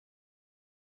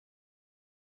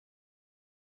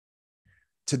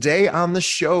Today on the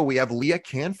show, we have Leah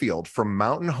Canfield from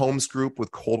Mountain Homes Group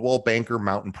with Coldwell Banker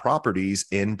Mountain Properties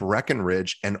in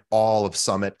Breckenridge and all of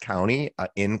Summit County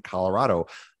in Colorado.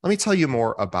 Let me tell you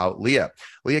more about Leah.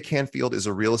 Leah Canfield is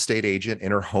a real estate agent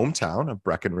in her hometown of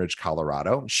Breckenridge,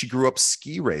 Colorado. She grew up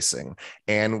ski racing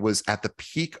and was at the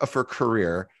peak of her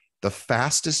career the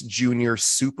fastest junior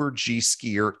Super G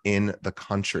skier in the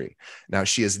country. Now,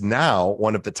 she is now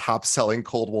one of the top selling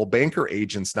Coldwell Banker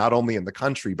agents, not only in the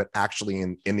country, but actually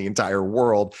in the entire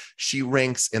world. She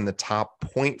ranks in the top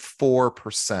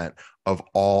 0.4% of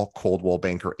all Coldwell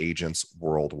Banker agents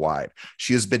worldwide.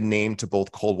 She has been named to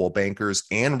both Coldwell Bankers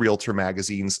and Realtor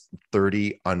Magazine's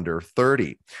 30 Under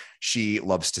 30. She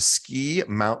loves to ski,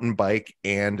 mountain bike,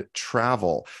 and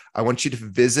travel. I want you to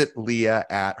visit Leah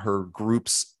at her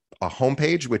group's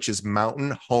homepage, which is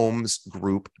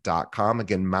mountainhomesgroup.com.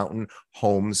 Again,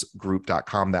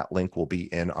 mountainhomesgroup.com. That link will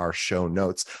be in our show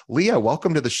notes. Leah,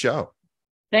 welcome to the show.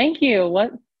 Thank you.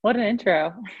 What an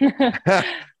intro.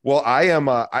 Well,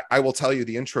 I will tell you,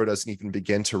 the intro doesn't even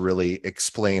begin to really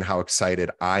explain how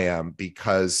excited I am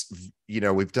because,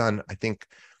 we've done,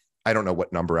 I don't know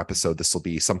what number episode this will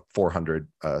be, some 400,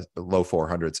 low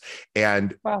 400s.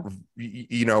 And, Wow.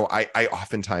 I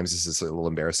oftentimes, this is a little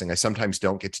embarrassing, I sometimes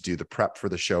don't get to do the prep for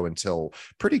the show until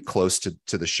pretty close to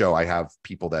the show. I have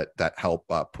people that help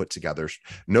put together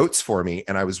notes for me.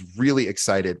 And I was really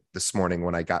excited this morning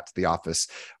when I got to the office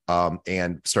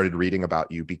and started reading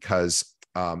about you because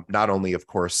not only, of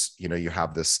course, you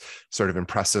have this sort of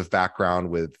impressive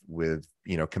background with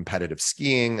competitive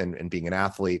skiing and being an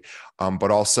athlete,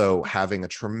 but also having a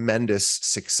tremendous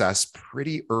success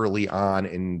pretty early on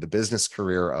in the business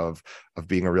career of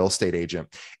being a real estate agent.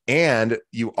 And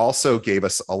you also gave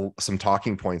us some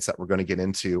talking points that we're going to get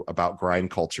into about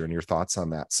grind culture and your thoughts on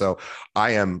that. So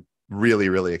I am really,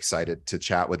 really excited to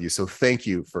chat with you. So thank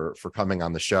you for coming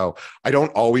on the show. I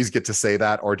don't always get to say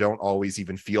that, or don't always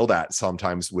even feel that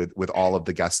sometimes with all of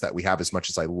the guests that we have. As much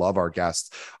as I love our guests,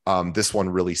 this one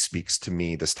really speaks to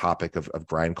me, this topic of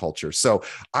grind culture. So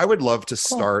I would love to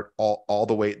start all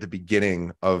the way at the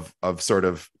beginning of sort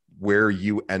of where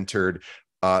you entered.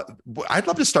 I'd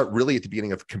love to start really at the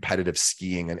beginning of competitive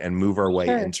skiing and move our way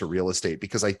into real estate,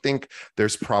 because I think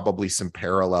there's probably some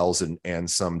parallels and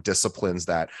some disciplines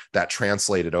that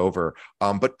translated over.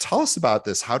 But tell us about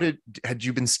this. Had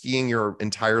you been skiing your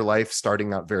entire life,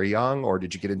 starting out very young, or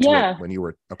did you get into it when you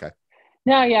were okay?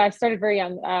 No, yeah, I started very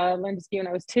young. Learned to ski when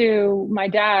I was 2. My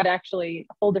dad, actually,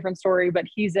 a whole different story, but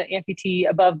he's an amputee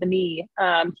above the knee.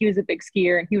 He was a big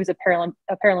skier and he was a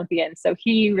Paralympian. So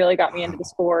he really got me into the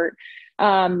sport.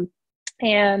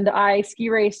 And I ski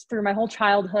raced through my whole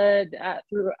childhood.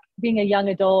 Through being a young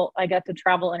adult, I got to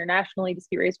travel internationally to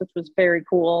ski race, which was very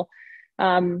cool.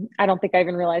 I don't think I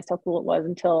even realized how cool it was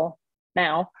until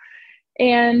now.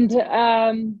 And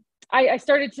I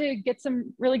started to get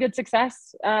some really good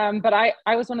success. But I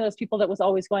was one of those people that was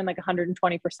always going like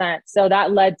 120%. So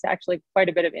that led to actually quite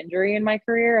a bit of injury in my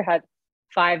career. I had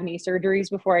 5 knee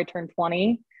surgeries before I turned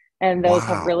 20. And those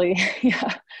have really,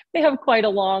 they have quite a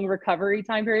long recovery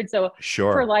time period. So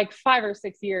for like 5 or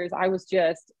 6 years, I was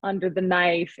just under the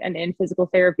knife and in physical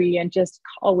therapy and just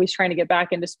always trying to get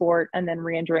back into sport and then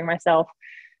re-injuring myself.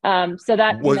 So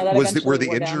that were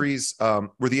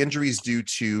the injuries due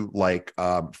to like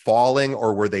falling,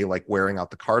 or were they like wearing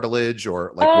out the cartilage,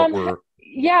 or like what were?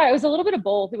 Yeah, it was a little bit of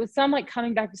both. It was some like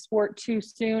coming back to sport too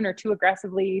soon or too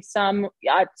aggressively. Some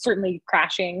certainly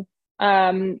crashing.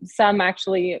 Some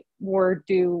actually were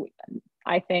due,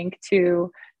 I think,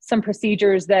 to some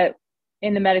procedures that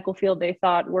in the medical field they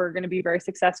thought were going to be very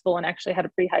successful and actually had a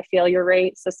pretty high failure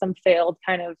rate. So some failed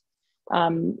kind of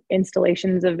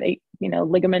installations of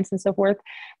ligaments and so forth.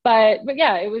 But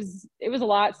yeah, it was a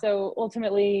lot. So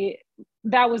ultimately,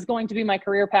 that was going to be my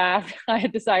career path. I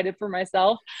had decided for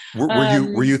myself.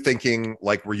 Were you thinking,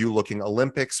 like, were you looking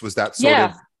Olympics? Was that sort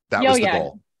of was the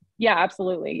goal? Yeah,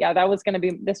 absolutely. Yeah,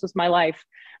 this was my life.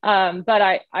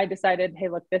 But I decided, hey,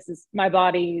 look, my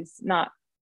body's not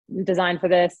designed for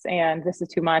this and this is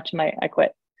too much. And I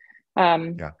quit.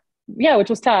 Which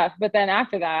was tough. But then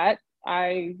after that,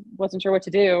 I wasn't sure what to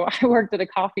do. I worked at a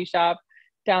coffee shop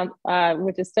down,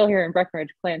 which is still here in Breckenridge,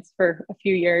 Clint's, for a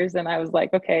few years. And I was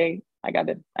like, okay, I got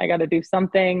to do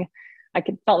something.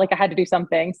 Felt like I had to do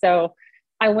something. So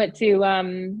I went to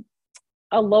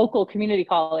a local community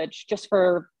college just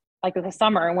for like the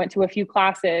summer and went to a few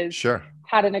classes.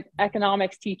 Had an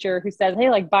economics teacher who said, hey,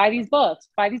 like, buy these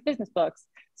business books.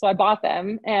 So I bought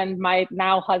them, and my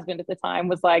now husband at the time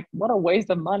was like, what a waste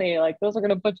of money. Like, those are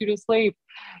going to put you to sleep.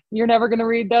 You're never going to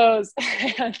read those.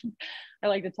 And I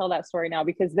like to tell that story now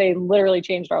because they literally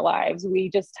changed our lives. We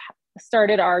just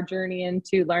started our journey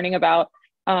into learning about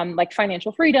like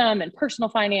financial freedom and personal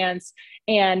finance,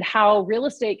 and how real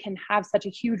estate can have such a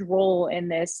huge role in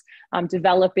this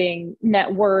developing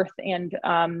net worth and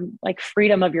like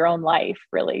freedom of your own life,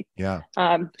 really. Yeah.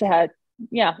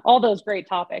 Yeah, all those great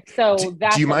topics. So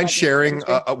Do you mind sharing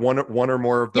one or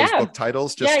more of those yeah. book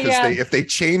titles? Just Yeah, because yeah. if they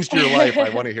changed your life, I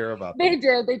want to hear about them.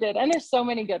 They did. And there's so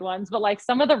many good ones, but like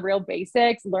some of the real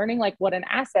basics, learning like what an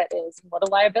asset is and what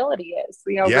a liability is.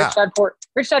 You know, Yeah.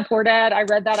 Rich Dad Poor Dad. I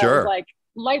read that. Sure. I was like,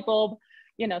 light bulb.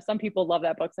 You know, some people love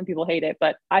that book, some people hate it,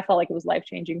 but I felt like it was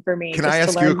life-changing for me. Can I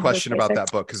ask you a question about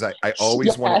that book? Because I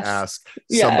always want to ask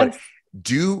somebody,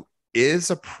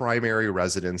 is a primary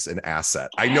residence an asset?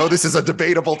 I know this is a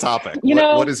debatable topic.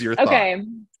 What is your thought? Okay.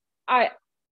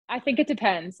 I think it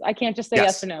depends. I can't just say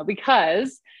yes or no,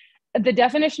 because the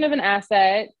definition of an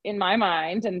asset in my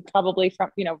mind, and probably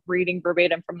from, you know, reading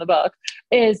verbatim from the book,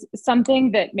 is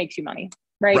something that makes you money,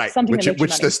 right? Something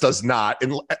which this does not,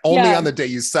 and only on the day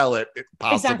you sell it,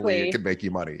 possibly it can make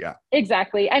you money. Yeah,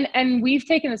 exactly. And we've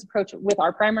taken this approach with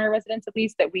our primary residence, at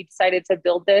least, that we decided to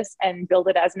build this and build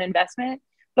it as an investment.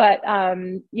 But,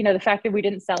 you know, the fact that we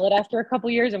didn't sell it after a couple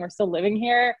of years and we're still living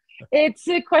here, it's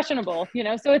questionable, you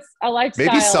know, so it's a lifestyle.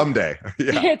 Maybe someday.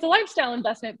 Yeah. It's a lifestyle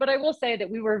investment, but I will say that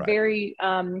we were very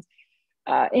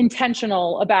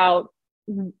intentional about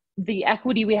the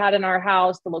equity we had in our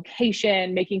house, the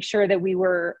location, making sure that we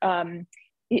were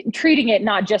treating it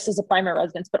not just as a primary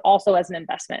residence, but also as an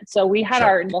investment. So we had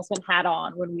our investment hat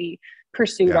on when we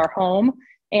pursued our home.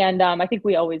 And I think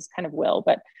we always kind of will,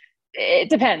 but it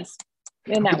depends.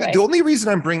 In that way. The only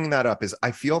reason I'm bringing that up is I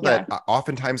feel that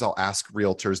oftentimes I'll ask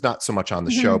realtors, not so much on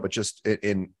the show, but just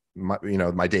in my, you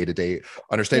know, my day-to-day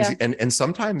understanding. And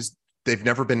sometimes they've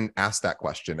never been asked that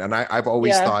question. And I've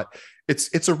always thought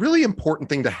it's a really important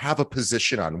thing to have a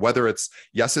position on, whether it's,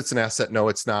 yes, it's an asset, no,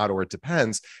 it's not, or it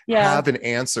depends, have an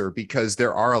answer, because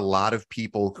there are a lot of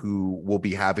people who will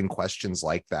be having questions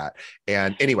like that.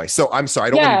 And anyway, so I'm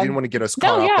sorry, I didn't want to get us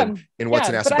caught up in what's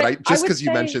an asset, but just because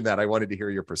you mentioned that, I wanted to hear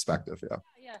your perspective.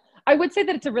 Yeah. I would say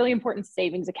that it's a really important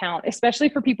savings account, especially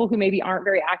for people who maybe aren't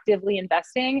very actively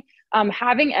investing.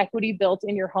 Having equity built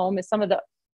in your home is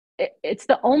it's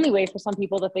the only way for some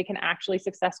people that they can actually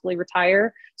successfully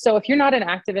retire. So if you're not an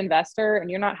active investor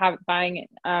and you're not buying,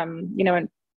 you know, and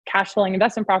cash flowing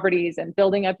investment properties and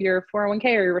building up your 401k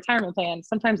or your retirement plan,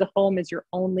 sometimes a home is your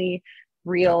only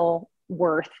real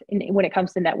worth when it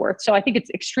comes to net worth. So I think it's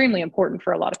extremely important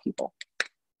for a lot of people.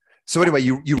 So anyway,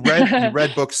 you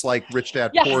read books like Rich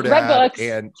Dad Poor Dad, read books,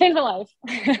 and changed my life.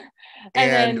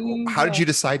 and then, how did you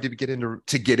decide to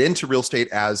get into real estate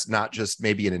as not just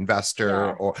maybe an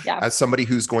investor or as somebody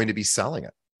who's going to be selling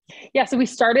it? Yeah, so we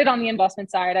started on the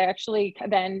investment side. I actually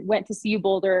then went to CU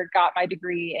Boulder, got my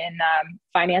degree in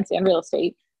finance and real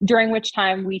estate, during which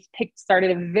time we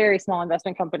started a very small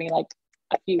investment company, like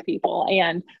a few people,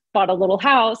 and bought a little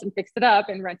house and fixed it up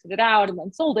and rented it out and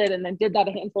then sold it, and then did that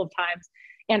a handful of times.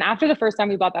 And after the first time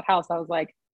we bought that house, I was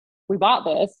like, we bought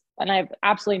this and I have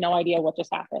absolutely no idea what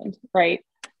just happened, right?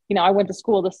 You know, I went to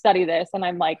school to study this and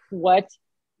I'm like, what,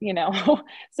 you know?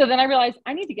 So then I realized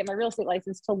I need to get my real estate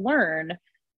license to learn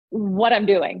what I'm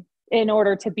doing in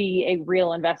order to be a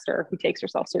real investor who takes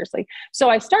herself seriously. So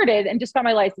I started and just got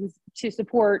my license to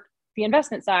support the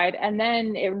investment side. And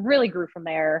then it really grew from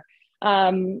there.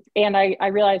 And I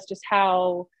realized just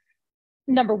how,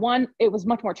 number one, it was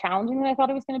much more challenging than I thought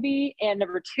it was going to be. And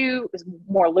number two, it was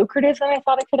more lucrative than I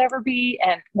thought it could ever be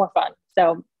and more fun.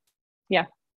 So yeah,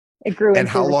 it grew. And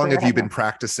how long have you been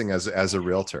practicing as a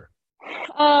realtor?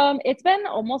 It's been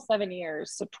almost 7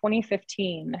 years. So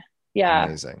 2015. Yeah.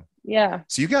 Amazing. Yeah.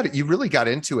 So you really got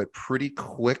into it pretty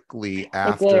quickly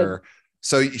after.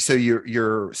 So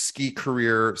your ski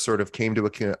career sort of came to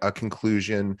a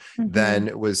conclusion, then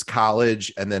it was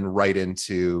college, and then right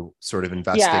into sort of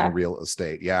investing in real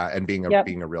estate. Yeah. And being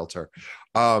a realtor.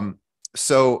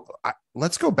 So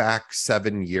let's go back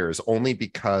 7 years, only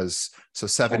because,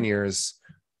 7 years,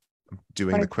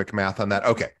 doing the quick math on that.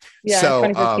 Okay. Yeah. So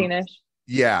 2015-ish.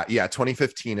 Yeah,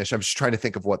 2015-ish. I'm just trying to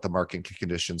think of what the market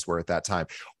conditions were at that time.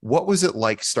 What was it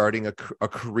like starting a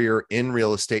career in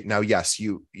real estate? Now, yes,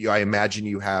 I imagine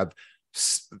you have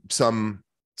some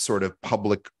sort of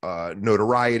public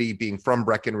notoriety, being from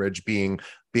Breckenridge, being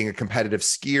a competitive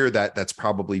skier. That's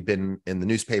probably been in the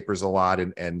newspapers a lot,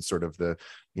 and sort of the,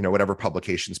 you know, whatever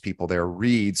publications people there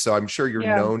read. So I'm sure you're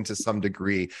known to some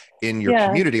degree in your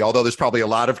community, although there's probably a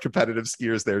lot of competitive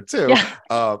skiers there too.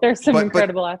 Yeah. There's some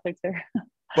incredible athletes there.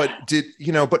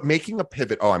 But making a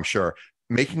pivot, I'm sure,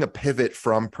 making a pivot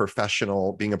from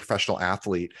being a professional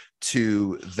athlete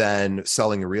to then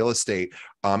selling real estate,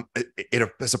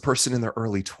 as a person in their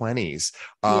early 20s,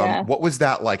 Yeah. what was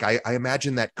that like? I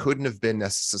imagine that couldn't have been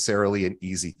necessarily an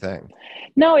easy thing.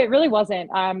 No, it really wasn't.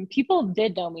 People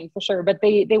did know me for sure, but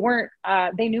they weren't.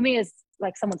 They knew me as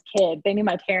like someone's kid. They knew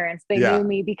my parents. They Yeah, knew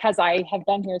me because I have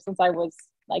been here since I was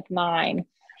like 9,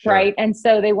 right? sure. And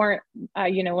so they weren't.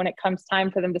 When it comes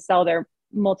time for them to sell their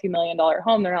multi-million-dollar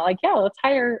home, they're not like, yeah, let's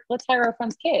hire our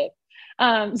friend's kid.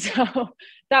 So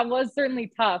that was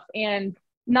certainly tough. And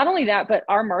not only that, but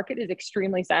our market is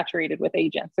extremely saturated with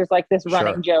agents. There's like this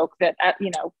running Sure. joke that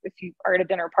if you are at a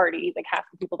dinner party, like half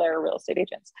the people there are real estate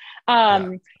agents. Yeah.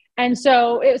 And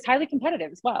so it was highly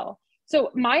competitive as well.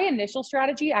 So my initial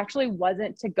strategy actually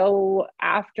wasn't to go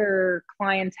after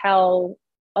clientele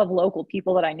of local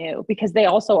people that I knew, because they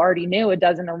also already knew a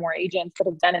dozen or more agents that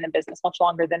have been in the business much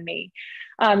longer than me.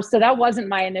 So that wasn't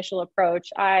my initial approach.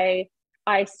 I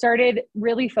started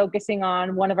really focusing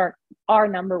on one of our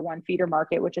number one feeder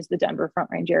market, which is the Denver Front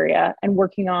Range area, and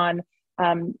working on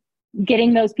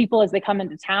getting those people as they come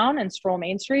into town and stroll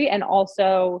Main Street, and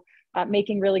also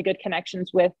making really good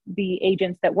connections with the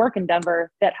agents that work in Denver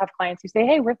that have clients who say,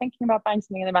 hey, we're thinking about buying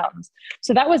something in the mountains.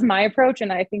 So that was my approach.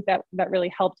 And I think that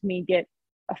really helped me get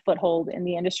a foothold in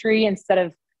the industry, instead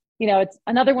of, it's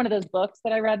another one of those books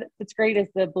that I read that's great, is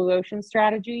the Blue Ocean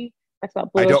Strategy. Talks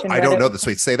about Blue Ocean. I don't know this.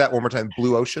 Wait, say that one more time.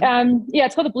 Blue Ocean. Yeah,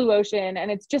 it's called the Blue Ocean,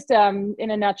 and it's just in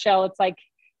a nutshell, it's like,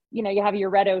 you have your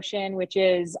red ocean, which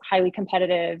is highly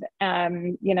competitive.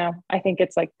 I think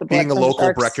it's like the Being a local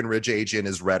sharks Breckenridge agent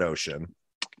is red ocean.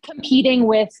 competing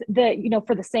with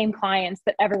for the same clients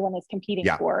that everyone is competing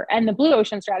Yeah. for. And the Blue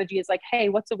Ocean strategy is like, hey,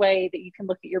 what's a way that you can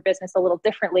look at your business a little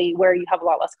differently where you have a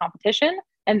lot less competition?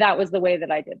 And that was the way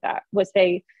that I did that, was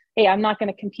say, hey, I'm not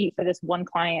going to compete for this one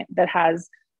client that has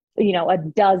a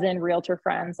dozen realtor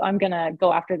friends. I'm going to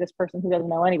go after this person who doesn't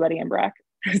know anybody in Breck.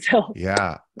 So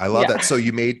yeah, I love that. So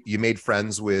you made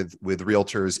friends with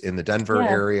realtors in the Denver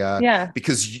area, yeah,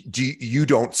 because you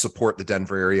don't support the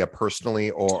Denver area personally,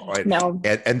 or no,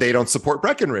 and they don't support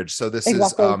Breckenridge. So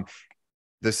exactly.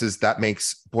 that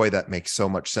makes so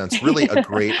much sense. Really a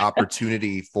great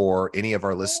opportunity for any of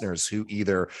our listeners who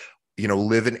either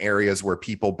live in areas where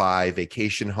people buy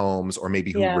vacation homes, or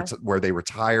maybe where they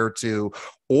retire to,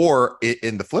 or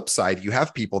in the flip side, you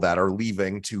have people that are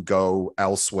leaving to go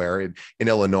elsewhere. In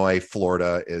Illinois,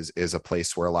 Florida is a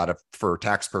place where for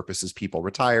tax purposes, people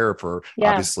retire for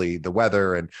obviously the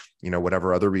weather and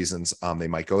whatever other reasons they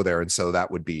might go there. And so that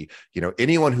would be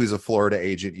anyone who's a Florida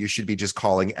agent, you should be just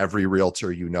calling every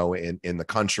realtor in the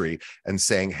country and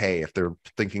saying, hey, if they're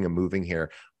thinking of moving here.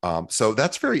 So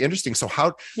that's very interesting.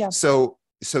 So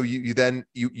so you then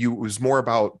it was more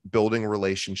about building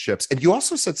relationships, and you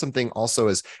also said something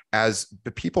also as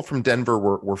the people from Denver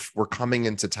were coming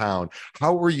into town.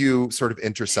 How were you sort of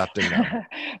intercepting them?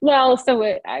 Well, so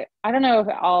I don't know if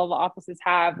all the offices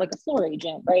have like a floor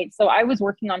agent, right? So I was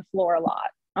working on floor a lot.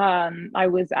 And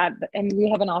we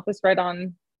have an office right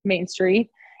on Main Street,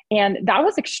 and that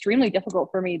was extremely difficult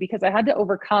for me because I had to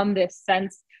overcome this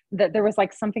sense that there was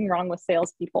like something wrong with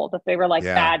salespeople, that they were like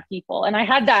bad people. And I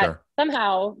had that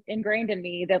somehow ingrained in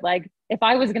me that like, if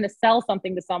I was going to sell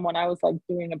something to someone, I was like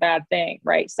doing a bad thing.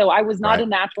 Right. So I was not a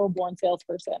natural born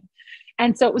salesperson.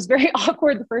 And so it was very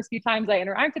awkward the first few times I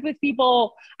interacted with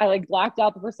people. I like blacked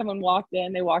out the first someone walked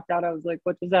in, they walked out. I was like,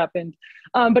 what just happened?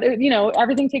 But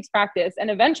everything takes practice.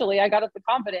 And eventually I got up the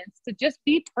confidence to just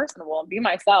be personable and be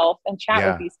myself and chat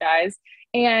with these guys.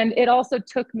 And it also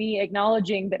took me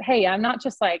acknowledging that, hey, I'm not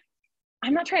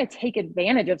trying to take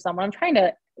advantage of someone. I'm trying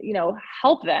to,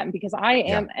 help them because I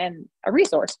am a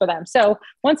resource for them. So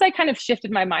once I kind of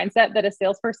shifted my mindset that a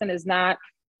salesperson is not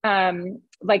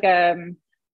like a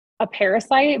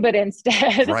parasite, but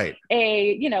instead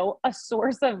a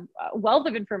source of wealth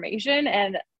of information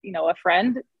and, a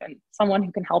friend and someone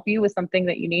who can help you with something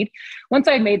that you need. Once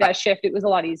I made that shift, it was a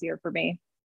lot easier for me.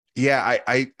 Yeah,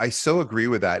 I so agree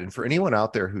with that. And for anyone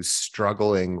out there who's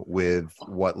struggling with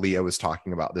what Leah was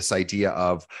talking about, this idea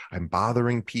of I'm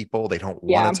bothering people, they don't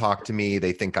want to talk to me,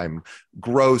 they think I'm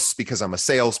gross because I'm a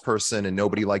salesperson and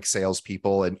nobody likes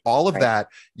salespeople and all of that.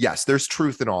 Yes, there's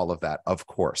truth in all of that, of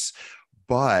course.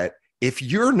 But if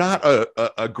you're not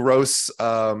a gross,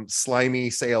 slimy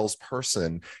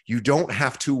salesperson, you don't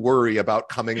have to worry about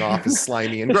coming off as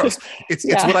slimy and gross. It's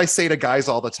what I say to guys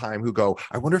all the time who go,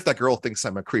 I wonder if that girl thinks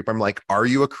I'm a creep. I'm like, are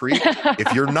you a creep?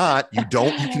 If you're not, you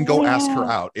can go ask her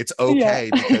out. It's okay,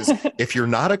 because if you're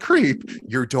not a creep,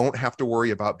 you don't have to worry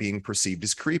about being perceived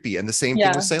as creepy. And the same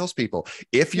thing with salespeople.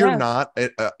 If you're not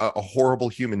a horrible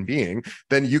human being,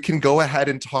 then you can go ahead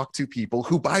and talk to people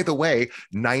who, by the way,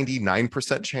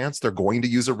 99% chance they're going to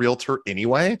use a realtor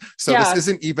anyway. So this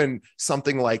isn't even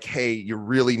something like, hey, you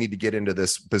really need to get into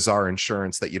this bizarre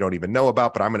insurance that you don't even know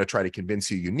about, but I'm going to try to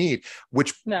convince you need,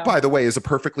 which by the way, is a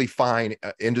perfectly fine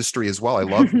industry as well. I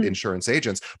love insurance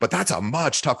agents, but that's a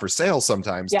much tougher sale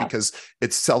sometimes because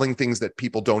it's selling things that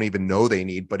people don't even know they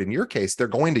need. But in your case, they're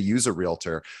going to use a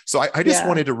realtor. So I just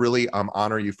wanted to really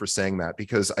honor you for saying that,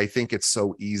 because I think it's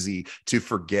so easy to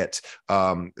forget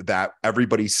that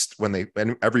everybody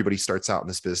starts out in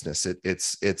this business,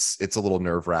 it's a little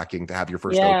nerve-wracking to have your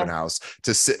first open house,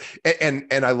 to sit and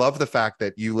I love the fact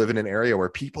that you live in an area where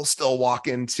people still walk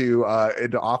into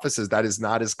offices. That is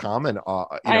not as common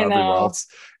everywhere else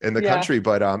in the country,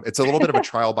 but it's a little bit of a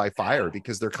trial by fire,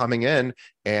 because they're coming in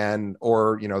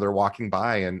or they're walking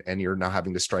by and you're now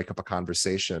having to strike up a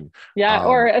conversation.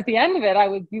 Or at the end of it, I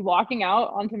would be walking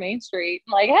out onto Main Street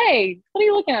like, hey, what are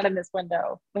you looking at in this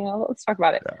window? Let's talk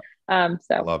about it.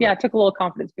 It took a little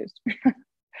confidence boost.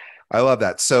 I love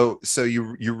that. So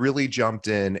you really jumped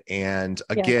in, and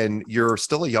again, you're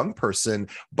still a young person,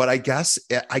 but I guess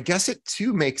it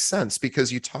too makes sense,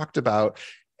 because you talked about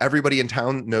everybody in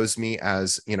town knows me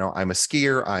as, I'm a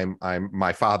skier. I'm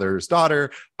my father's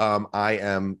daughter. I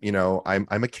am,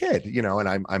 I'm a kid,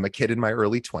 and I'm a kid in my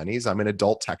early 20s. I'm an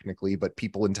adult technically, but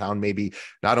people in town, maybe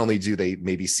not only do they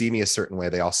maybe see me a certain way,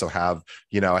 they also have,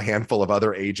 a handful of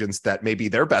other agents that maybe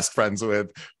they're best friends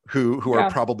with who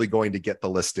are probably going to get the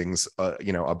listings,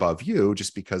 above you,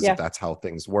 just because that's how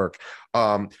things work.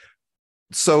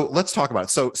 So let's talk about it.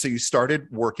 So you started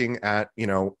working at,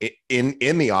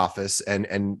 in the office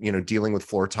and dealing with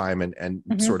floor time and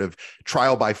sort of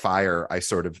trial by fire, I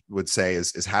sort of would say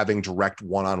is having direct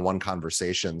one-on-one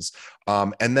conversations.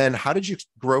 And then how did you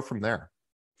grow from there?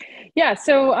 Yeah.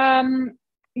 So,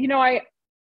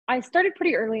 I started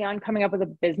pretty early on coming up with a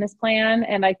business plan.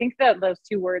 And I think that those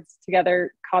two words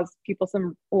together caused people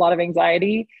a lot of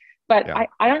anxiety. But I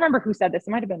don't remember who said this.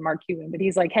 It might've been Mark Cuban, but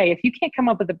he's like, hey, if you can't come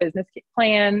up with a business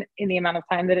plan in the amount of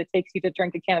time that it takes you to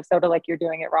drink a can of soda, like, you're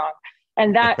doing it wrong.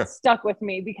 And that stuck with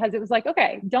me, because it was like,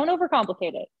 okay, don't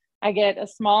overcomplicate it. I get a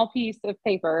small piece of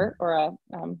paper or a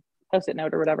Post-it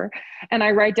note or whatever, and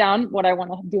I write down what I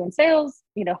want to do in sales.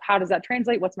 How does that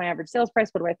translate? What's my average sales price?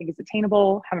 What do I think is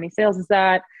attainable? How many sales is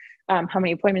that? How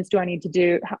many appointments do I need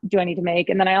to make?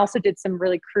 And then I also did some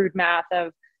really crude math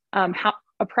of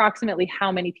approximately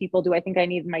how many people do I think I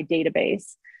need in my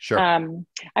database. Sure.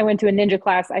 I went to a ninja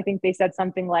class. I think they said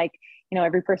something like,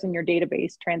 every person in your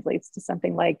database translates to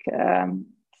something like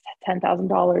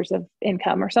 $10,000 of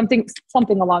income or something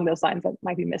along those lines. That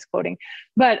might be misquoting,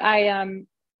 but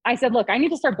I said, look, I need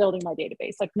to start building my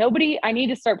database. I need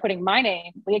to start putting my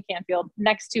name, Leah Canfield,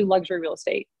 next to luxury real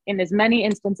estate in as many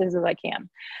instances as I can.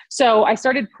 So I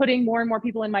started putting more and more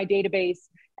people in my database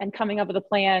and coming up with a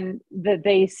plan that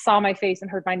they saw my face and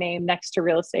heard my name next to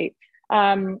real estate.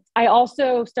 I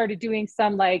also started doing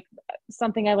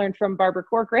something I learned from Barbara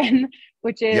Corcoran,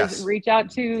 which is reach out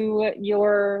to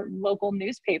your local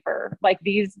newspaper. Like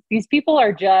these people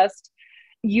are just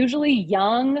usually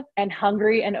young and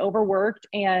hungry and overworked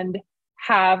and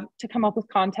have to come up with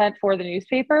content for the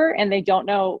newspaper, and they don't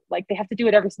know, they have to do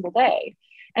it every single day.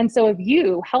 And so if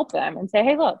you help them and say,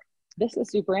 hey, look, this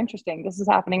is super interesting, this is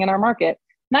happening in our market,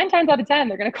 9 times out of 10,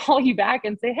 they're going to call you back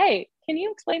and say, hey, can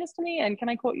you explain this to me? And can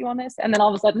I quote you on this? And then all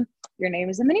of a sudden your name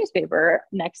is in the newspaper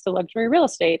next to luxury real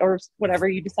estate or whatever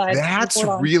you decide. That's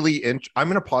really, I'm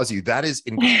going to pause you. That is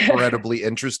incredibly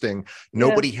interesting.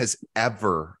 Nobody has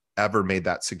ever made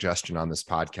that suggestion on this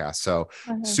podcast. So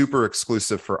super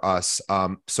exclusive for us.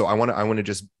 So I want to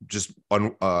just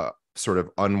sort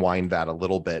of unwind that a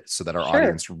little bit so that our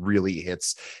audience really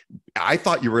hits. I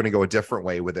thought you were going to go a different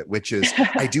way with it, which is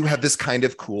I do have this kind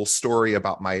of cool story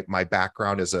about my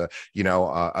background as a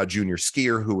junior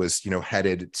skier who was,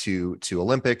 headed to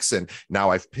Olympics. And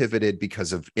now I've pivoted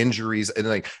because of injuries.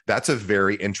 And that's a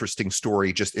very interesting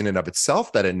story just in and of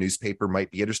itself that a newspaper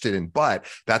might be interested in, but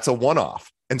that's a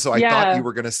one-off. And so I thought you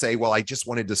were going to say, well, I just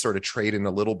wanted to sort of trade in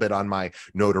a little bit on my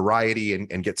notoriety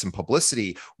and get some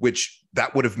publicity, which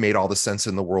that would have made all the sense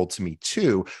in the world to me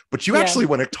too. But you actually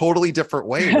went a totally different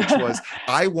way, which was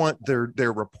I want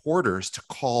their reporters to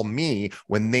call me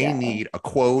when they need a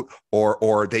quote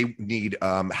or they need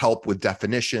help with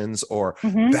definitions, or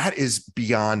that is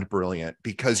beyond brilliant,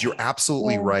 because you're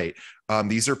absolutely right.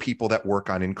 These are people that work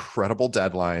on incredible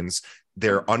deadlines.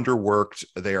 They're underworked.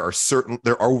 They're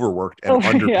overworked and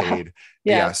underpaid.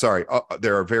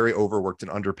 They're very overworked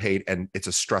and underpaid, and it's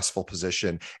a stressful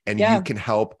position, and you can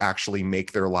help actually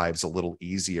make their lives a little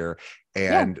easier.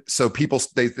 And so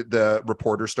the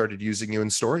reporters started using you in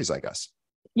stories, I guess.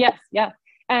 Yes. Yeah.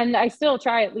 And I still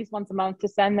try at least once a month to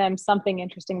send them something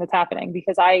interesting that's happening,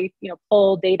 because I,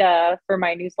 pull data for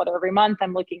my newsletter every month.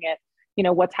 I'm looking at,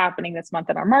 what's happening this month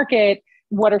in our market.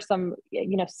 What are some,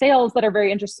 sales that are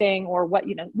very interesting, or what,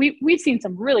 we've seen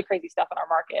some really crazy stuff in our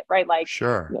market, right? Like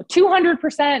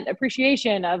 200%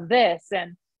 appreciation of this.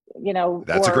 And,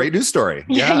 that's a great news story.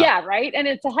 Yeah. Right. And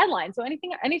it's a headline. So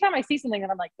anytime I see something that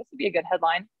I'm like, this would be a good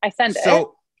headline, I send it.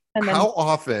 So how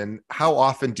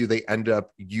often do they end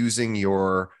up using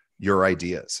your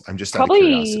ideas? I'm just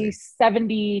probably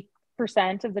 70%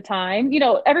 of the time.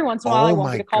 Every once in a while I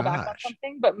won't get a call back on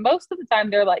something, but most of the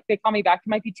time they call me back. It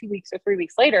might be 2 weeks or 3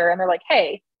 weeks later, and they're like,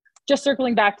 hey, just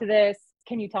circling back to this,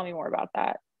 can you tell me more about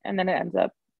that? And then it ends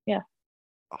up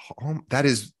that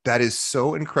is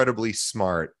so incredibly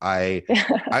smart.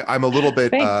 I'm a little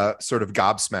bit sort of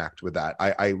gobsmacked with that.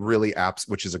 I really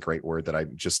which is a great word that I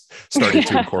just started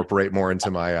to incorporate more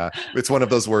into my it's one of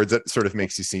those words that sort of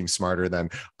makes you seem smarter than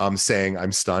saying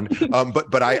I'm stunned.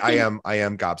 But I am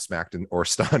gobsmacked or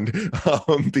stunned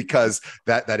because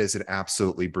that is an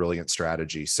absolutely brilliant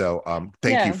strategy. So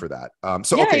thank you for that.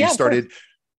 You started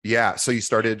so you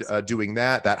started doing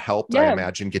that. That helped, I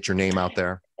imagine, get your name out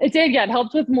there. It did. Yeah. It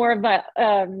helped with more of that,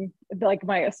 like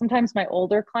sometimes my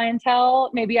older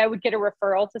clientele. Maybe I would get a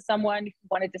referral to someone who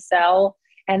wanted to sell,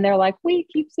 and they're like, we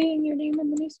keep seeing your name in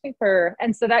the newspaper.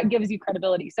 And so that gives you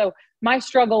credibility. So my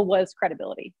struggle was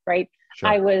credibility, right?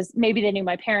 Sure. Maybe they knew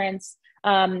my parents,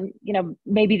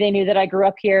 maybe they knew that I grew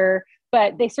up here,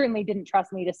 but they certainly didn't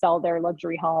trust me to sell their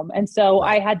luxury home. And so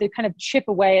I had to kind of chip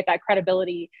away at that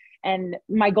credibility. And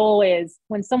my goal is,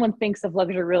 when someone thinks of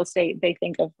luxury real estate, they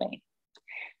think of me.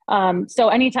 So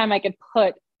anytime I could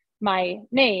put my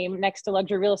name next to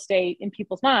luxury real estate in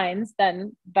people's minds,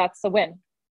 then that's a win.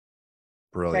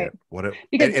 Brilliant. Right?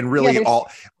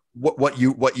 What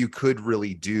you could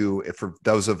really do, for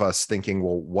those of us thinking,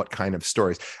 well, what kind of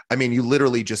stories? I mean, you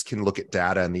literally just can look at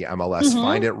data in the MLS,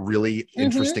 find it really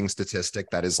interesting statistic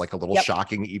that is like a little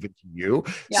shocking even to you.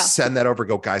 Send that over.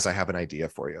 Go, guys, I have an idea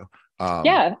for you.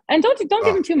 And don't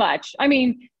give them too much. I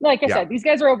mean, like I said, these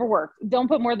guys are overworked. Don't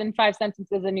put more than 5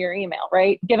 sentences in your email,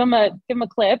 right? Give them a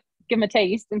clip, give them a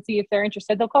taste, and see if they're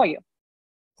interested. They'll call you.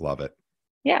 Love it.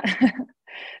 Yeah.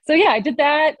 So I did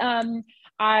that.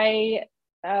 I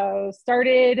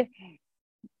started,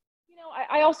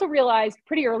 I also realized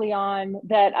pretty early on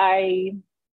that I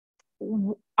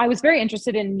was very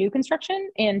interested in new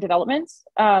construction and developments.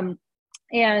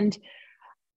 And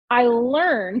I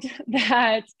learned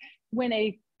that when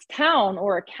a town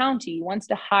or a county wants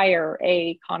to hire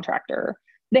a contractor,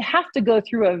 they have to go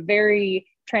through a very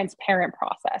transparent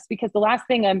process, because the last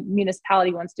thing a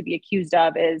municipality wants to be accused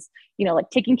of is, like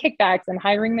taking kickbacks and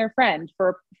hiring their friend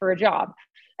for a job.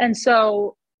 And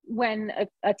so when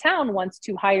a town wants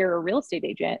to hire a real estate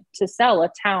agent to sell a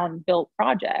town built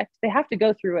project, they have to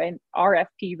go through an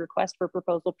RFP, request for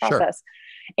proposal process.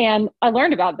 Sure. And I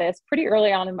learned about this pretty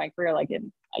early on in my career, like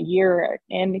in a year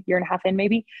and a half in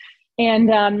maybe.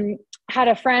 And had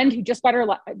a friend who just got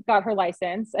her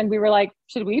license, and we were like,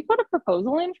 should we put a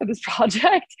proposal in for this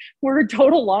project? We're a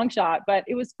total long shot, but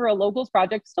it was for a locals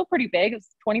project, still pretty big.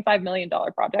 It's a $25 million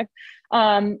project.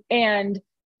 And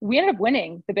we ended up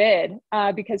winning the bid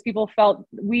because people felt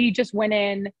we just went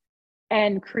in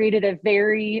and created a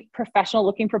very professional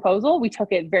looking proposal. We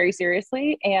took it very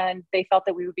seriously, and they felt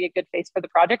that we would be a good face for the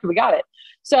project. We got it.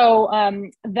 So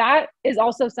that is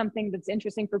also something that's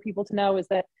interesting for people to know, is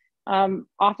that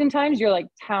oftentimes your like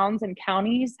towns and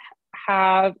counties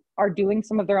are doing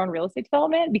some of their own real estate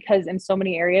development, because in so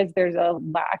many areas there's a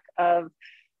lack of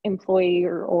employee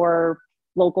or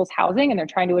locals housing, and they're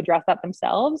trying to address that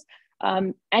themselves.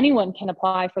 Anyone can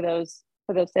apply for those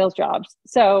sales jobs.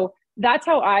 So that's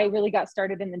how I really got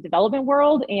started in the development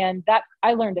world. And that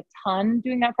I learned a ton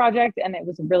doing that project, and it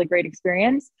was a really great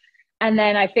experience. And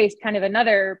then I faced kind of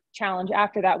another challenge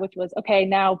after that, which was, okay,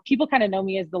 now people kind of know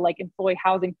me as the like employee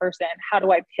housing person. How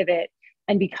do I pivot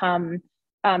and become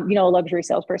a luxury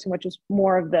salesperson, which is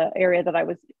more of the area that I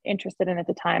was interested in at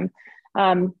the time.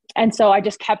 And so I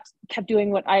just kept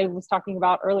doing what I was talking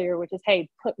about earlier, which is, hey,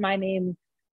 put my name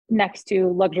next to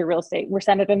luxury real estate. We're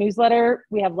sending a newsletter.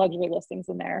 We have luxury listings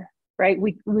in there, right?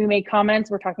 We make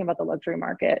comments. We're talking about the luxury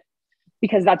market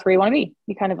because that's where you want to be.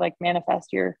 You kind of like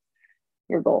manifest your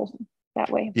goals that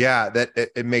way. Yeah, that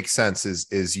it makes sense.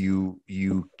 Is you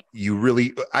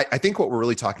really, I think what we're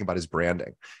really talking about is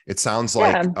branding. It sounds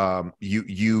like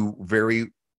you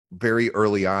very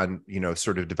early on,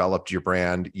 sort of developed your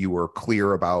brand. You were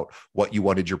clear about what you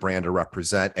wanted your brand to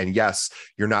represent. And yes,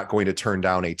 you're not going to turn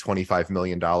down a $25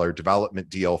 million development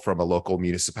deal from a local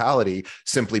municipality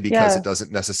simply because it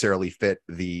doesn't necessarily fit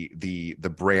the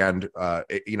brand,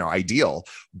 ideal,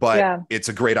 but it's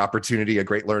a great opportunity, a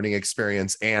great learning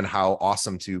experience, and how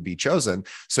awesome to be chosen.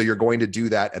 So you're going to do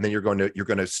that. And then you're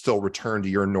going to still return to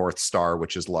your North Star,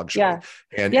 which is luxury.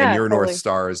 And your totally. North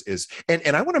Star is,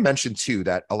 and I want to mention too,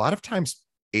 that a lot of times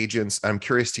agents, I'm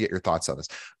curious to get your thoughts on this,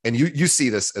 and you see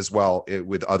this as well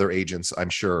with other agents, I'm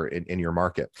sure in your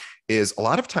market, is a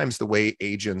lot of times the way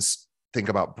agents think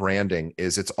about branding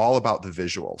is it's all about the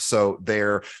visual. So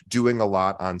they're doing a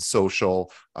lot on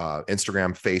social,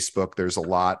 Instagram, Facebook. There's a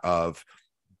lot of,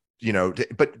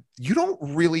 but you don't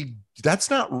really,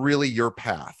 that's not really your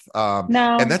path.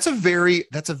 No. And that's a very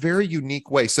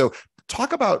unique way. So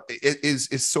talk about, is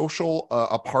social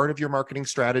a part of your marketing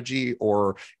strategy,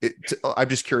 or I'm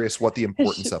just curious what the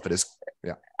importance of it is.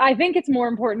 Yeah, I think it's more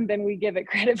important than we give it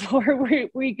credit for.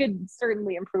 We could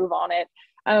certainly improve on it.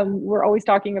 We're always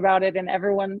talking about it, and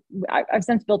I've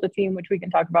since built a team, which we can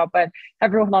talk about, but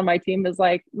everyone on my team is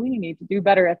like, we need to do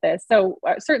better at this. So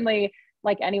certainly,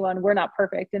 like anyone, we're not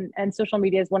perfect. And social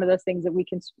media is one of those things that we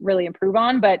can really improve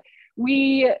on, but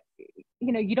you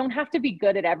don't have to be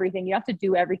good at everything. You have to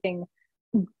do everything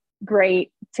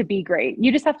great to be great.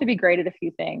 You just have to be great at a few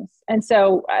things. And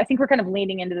so I think we're kind of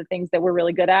leaning into the things that we're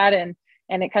really good at, and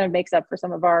it kind of makes up for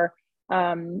some of our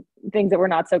things that we're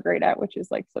not so great at, which is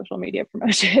like social media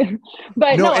promotion.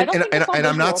 But no, and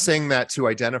I'm not saying that to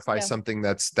identify something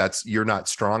that's you're not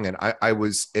strong in. I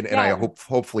was, and I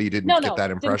hopefully you didn't get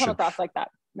that impression. Didn't come across like that.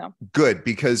 No. Good,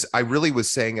 because I really was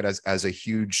saying it as a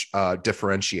huge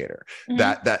differentiator.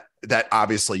 That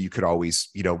obviously you could always,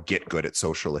 get good at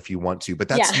social if you want to, but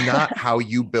that's not how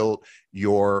you built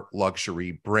your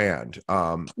luxury brand.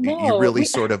 You really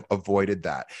sort of avoided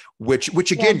that,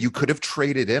 which again, you could have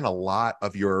traded in a lot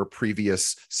of your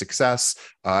previous success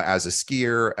as a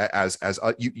skier, as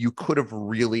you could have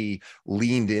really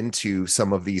leaned into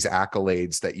some of these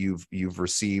accolades that you've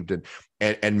received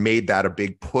and made that a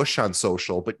big push on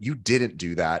social, but you didn't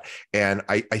do that. And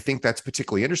I think that's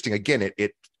particularly interesting. Again,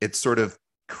 it sort of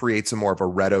creates a more of a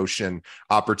red ocean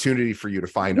opportunity for you to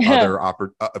find other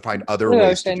Blue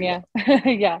ways ocean, to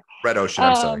do that. Red ocean,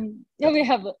 I'm sorry. We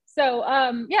have, so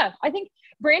I think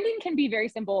branding can be very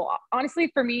simple. Honestly,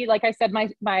 for me, like I said, my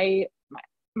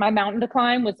mountain to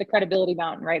climb was the credibility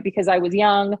mountain, right? Because I was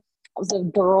young, I was a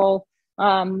girl.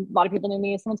 A lot of people knew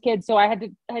me as someone's kid. So I had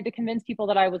to convince people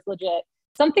that I was legit.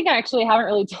 Something I actually haven't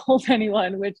really told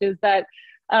anyone, which is that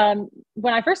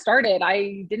when I first started,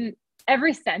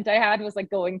 every cent I had was like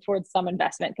going towards some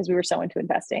investment because we were so into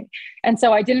investing. And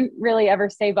so I didn't really ever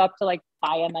save up to like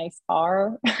buy a nice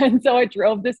car. And so I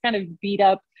drove this kind of beat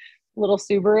up little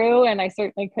Subaru, and I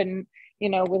certainly couldn't,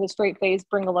 with a straight face,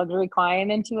 bring a luxury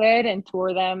client into it and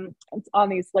tour them on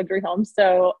these luxury homes.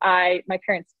 So my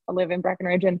parents live in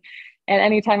Breckenridge, and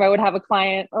anytime I would have a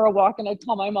client or a walk-in, I'd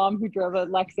call my mom who drove a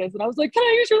Lexus, and I was like, can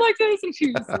I use your Lexus? And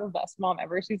she was the best mom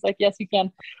ever. She's like, yes, you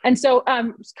can. And so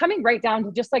coming right down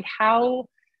to just like how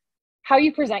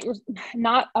you present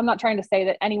I'm not trying to say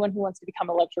that anyone who wants to become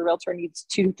a luxury realtor needs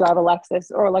to drive a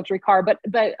Lexus or a luxury car, but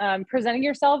presenting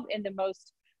yourself in the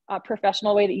most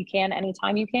professional way that you can,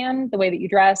 anytime you can, the way that you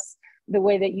dress, the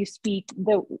way that you speak,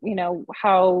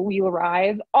 how you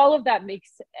arrive, all of that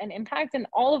makes an impact, and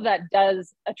all of that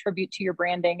does attribute to your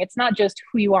branding. It's not just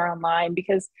who you are online,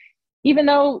 because even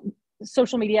though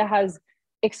social media has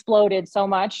exploded so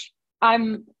much,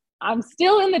 I'm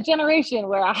still in the generation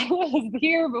where I was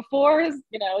here before,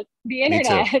 the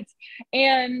internet,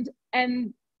 and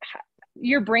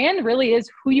your brand really is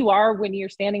who you are when you're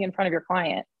standing in front of your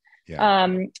client.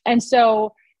 And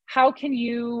so how can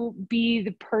you be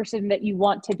the person that you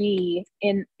want to be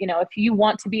if you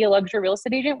want to be a luxury real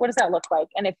estate agent, what does that look like?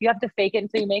 And if you have to fake it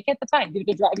until you make it, that's fine. You have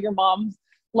to drive your mom's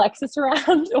Lexus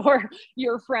around, or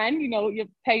your friend, you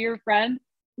pay your friend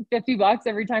 $50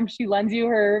 every time she lends you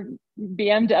her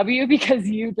BMW because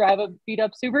you drive a beat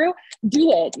up Subaru.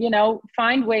 Do it,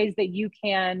 find ways that you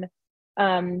can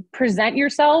present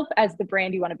yourself as the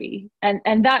brand you want to be.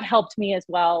 And that helped me as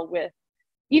well with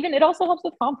even it also helps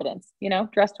with confidence,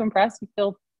 dress to impress, you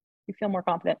feel more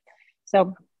confident.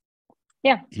 So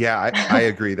yeah. Yeah, I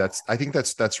agree. I think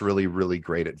that's really, really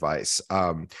great advice.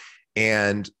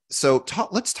 And so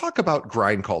let's talk about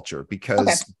grind culture, Okay.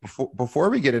 because before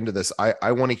we get into this,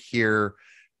 I want to hear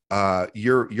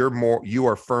you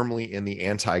are firmly in the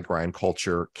anti-grind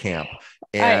culture camp.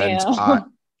 I And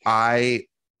am. I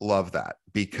love that, Okay.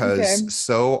 because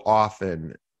so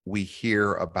often we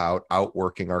hear about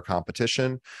outworking our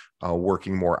competition,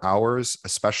 working more hours,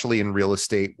 especially in real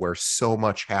estate where so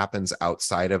much happens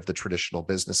outside of the traditional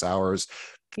business hours.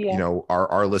 Yeah.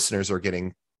 Our listeners are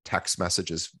getting text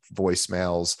messages,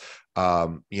 voicemails,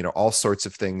 all sorts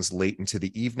of things late into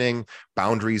the evening.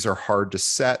 Boundaries are hard to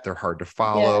set. They're hard to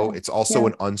follow. Yeah. It's also Yeah.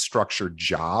 an unstructured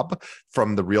job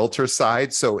from the realtor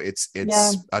side. So Yeah.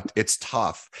 it's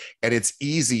tough, and it's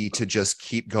easy to just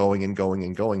keep going and going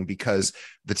and going, because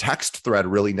the text thread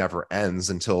really never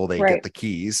ends until they get Right. the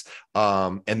keys.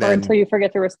 And Or then until you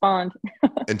forget to respond.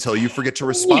 until you forget to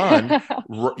respond.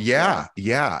 Yeah.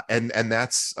 Yeah. And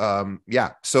that's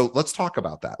yeah. So let's talk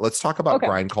about that. Let's talk about Okay.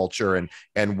 grind culture and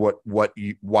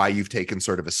why you've taken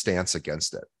sort of a stance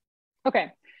against it.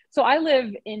 Okay. So I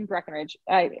live in Breckenridge.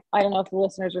 I don't know if the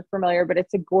listeners are familiar, but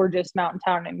it's a gorgeous mountain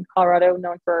town in Colorado,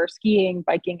 known for skiing,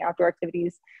 biking, outdoor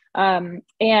activities. And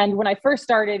when I first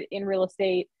started in real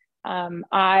estate,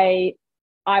 I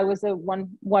was a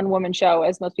one woman show,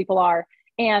 as most people are,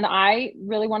 and I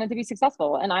really wanted to be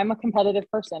successful. And I'm a competitive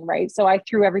person, right? So I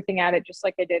threw everything at it, just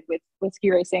like I did with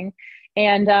ski racing.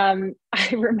 And I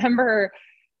remember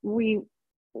we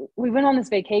went on this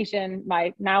vacation,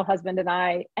 my now husband and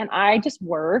I just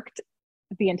worked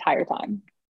the entire time.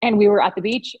 And we were at the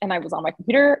beach, and I was on my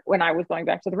computer when I was going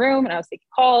back to the room, and I was taking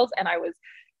calls, and I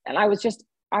was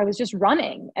just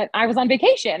running, and I was on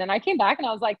vacation, and I came back and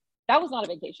I was like, that was not a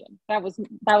vacation. That wasn't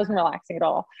relaxing at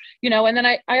all. And then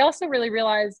I also really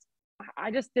realized,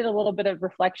 I just did a little bit of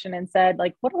reflection and said,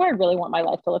 like, what do I really want my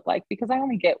life to look like? Because I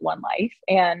only get one life.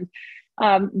 And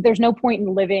there's no point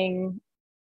in living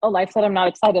a life that I'm not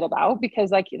excited about, because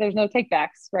like there's no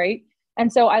takebacks, right?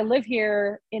 And so I live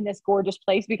here in this gorgeous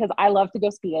place because I love to go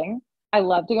skiing. I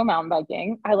love to go mountain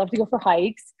biking. I love to go for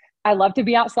hikes. I love to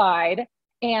be outside.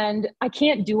 And I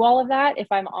can't do all of that if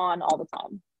I'm on all the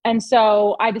time. And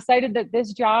so I decided that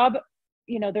this job,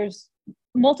 there's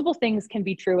multiple things can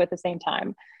be true at the same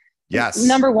time. Yes.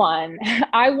 Number one,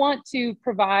 I want to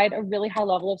provide a really high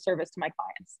level of service to my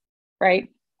clients, right?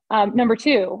 Number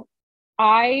two,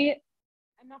 I'm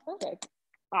not perfect.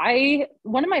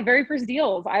 One of my very first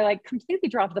deals, I like completely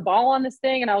dropped the ball on this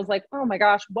thing. And I was like, oh my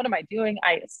gosh, what am I doing?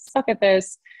 I suck at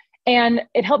this. And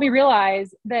it helped me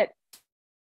realize that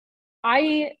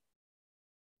I'm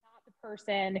not the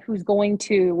person who's going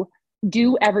to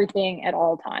do everything at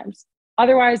all times.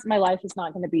 Otherwise, my life is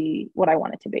not going to be what I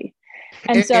want it to be.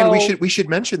 And we should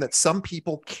mention that some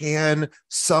people can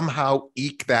somehow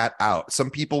eke that out. Some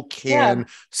people can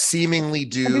seemingly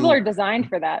do. Some people are designed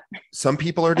for that. Some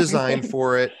people are designed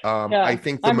for it. Yeah, I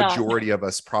think the majority of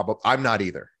us I'm not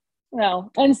either.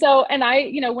 No. And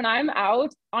I, when I'm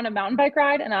out on a mountain bike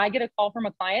ride and I get a call from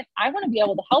a client, I want to be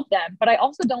able to help them, but I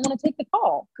also don't want to take the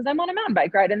call because I'm on a mountain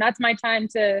bike ride and that's my time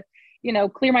to,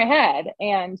 clear my head.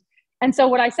 And so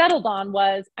what I settled on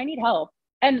was I need help.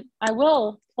 And I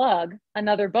will plug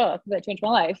another book that changed my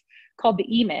life called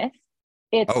The E-Myth.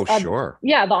 It's sure.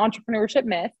 Yeah, The Entrepreneurship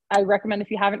Myth. I recommend,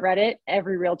 if you haven't read it,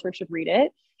 every realtor should read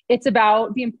it. It's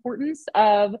about the importance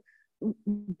of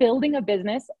building a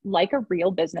business like a real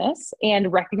business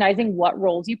and recognizing what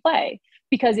roles you play.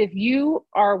 Because if you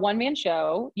are a one-man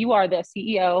show, you are the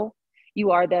CEO,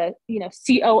 you are the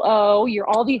COO, you're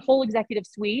all the whole executive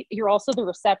suite, you're also the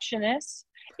receptionist,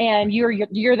 and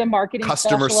you're the marketing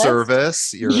customer specialist.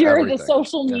 Service, you're the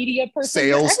social media person,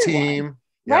 sales team.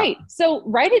 Right. So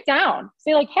write it down.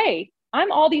 Say like, hey,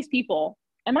 I'm all these people.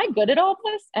 Am I good at all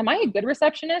this? Am I a good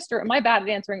receptionist, or am I bad at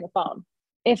answering the phone?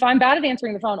 If I'm bad at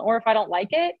answering the phone, or if I don't like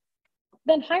it,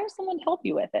 then hire someone to help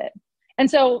you with it. And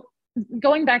so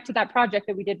going back to that project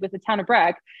that we did with the town of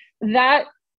Breck,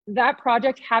 that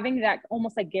project, having that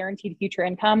almost like guaranteed future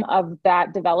income of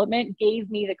that development,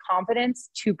 gave me the confidence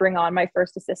to bring on my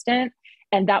first assistant.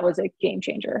 And that was a game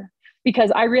changer,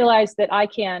 because I realized that I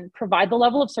can provide the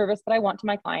level of service that I want to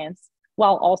my clients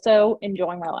while also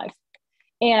enjoying my life.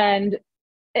 And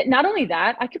not only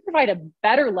that, I could provide a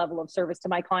better level of service to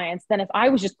my clients than if I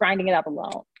was just grinding it up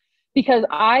alone. Because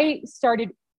I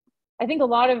think a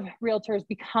lot of realtors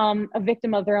become a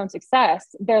victim of their own success.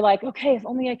 They're like, okay, if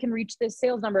only I can reach this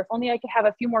sales number, if only I could have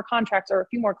a few more contracts or a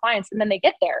few more clients. And then they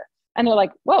get there and they're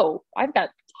like, whoa, I've got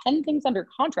 10 things under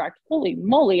contract. Holy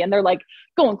moly. And they're like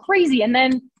going crazy. And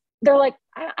then they're like,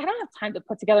 I don't have time to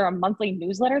put together a monthly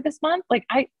newsletter this month. Like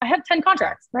I have 10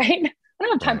 contracts, right? I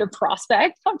don't have time to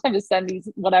prospect. I don't have time to send these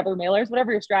whatever mailers,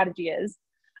 whatever your strategy is.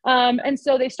 And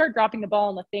so they start dropping the ball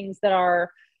on the things that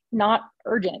are not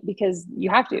urgent because you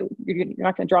have to. You're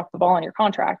not going to drop the ball on your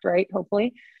contract, right?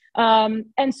 Hopefully.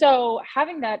 And so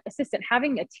having that assistant,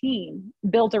 having a team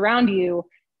built around you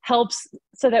helps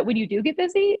so that when you do get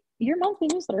busy, your monthly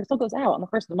newsletter still goes out on the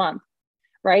first of the month,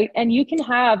 right? And you can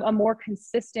have a more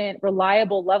consistent,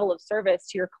 reliable level of service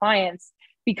to your clients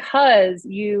because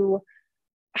you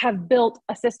have built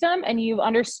a system and you've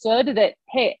understood that,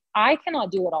 hey, I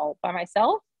cannot do it all by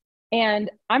myself. And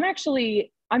I'm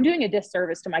doing a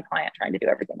disservice to my client trying to do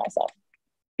everything myself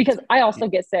because I also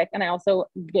get sick and I also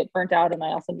get burnt out and I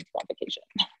also need to go on vacation.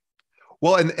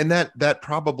 Well, and that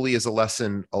probably is a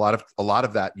lesson. A lot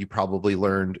of that you probably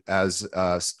learned as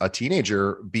a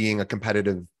teenager, being a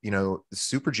competitive,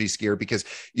 super G skier, because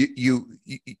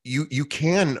you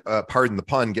can, pardon the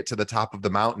pun, get to the top of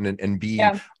the mountain and be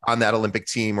on that Olympic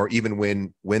team, or even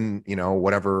win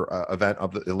whatever event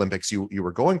of the Olympics you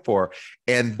were going for,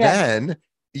 and then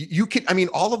you can. I mean,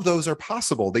 all of those are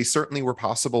possible. They certainly were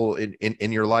possible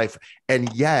in your life,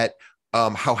 and yet.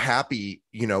 How happy,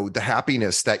 the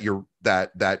happiness that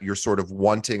you're sort of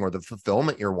wanting, or the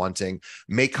fulfillment you're wanting,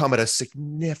 may come at a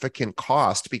significant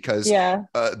cost, because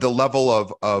the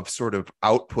level of sort of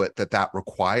output that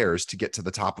requires to get to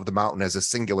the top of the mountain as a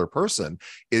singular person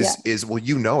is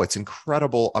it's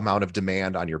incredible amount of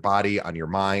demand on your body, on your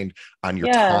mind, on your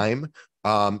time.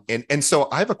 And so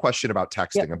I have a question about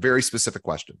texting, a very specific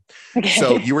question. Okay.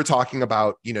 So you were talking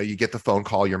about, you get the phone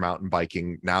call, you're mountain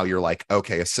biking. Now you're like,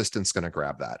 okay, assistant's going to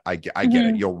grab that. I get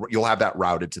it. You'll have that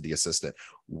routed to the assistant.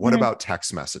 What about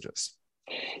text messages?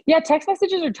 Yeah. Text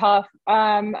messages are tough.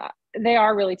 They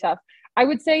are really tough. I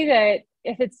would say that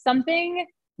if it's something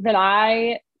that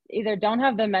I either don't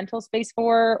have the mental space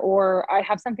for, or I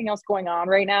have something else going on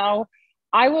right now,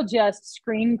 I will just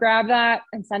screen grab that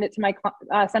and send it to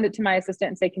my assistant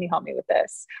and say, can you help me with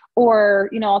this? Or,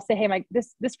 I'll say, hey,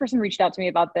 this person reached out to me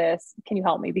about this. Can you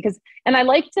help me? And I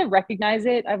like to recognize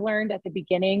it. I've learned at the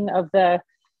beginning of the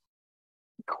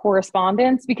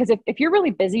correspondence, because if you're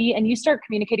really busy and you start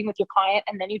communicating with your client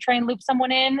and then you try and loop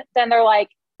someone in, then they're like,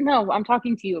 no, I'm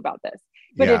talking to you about this.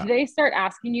 But if they start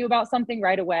asking you about something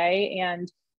right away and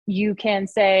you can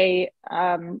say,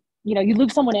 you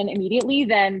loop someone in immediately,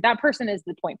 then that person is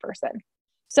the point person.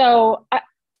 So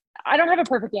I don't have a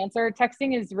perfect answer.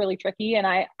 Texting is really tricky. And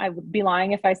I would be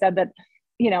lying if I said that,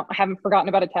 I haven't forgotten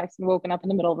about a text and woken up in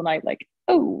the middle of the night like,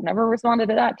 oh, never responded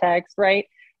to that text, right?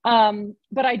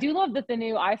 But I do love that the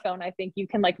new iPhone, I think you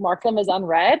can like mark them as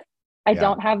unread. I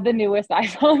don't have the newest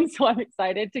iPhone, so I'm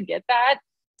excited to get that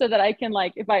so that I can,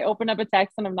 like, if I open up a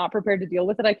text and I'm not prepared to deal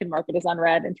with it, I can mark it as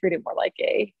unread and treat it more like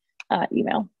a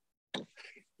email.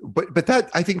 But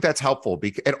that, I think that's helpful,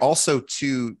 because, and also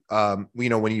too,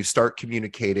 when you start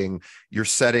communicating, you're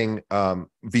setting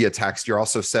via text, you're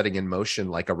also setting in motion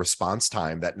like a response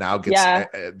time that now gets,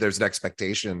 there's an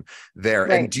expectation there.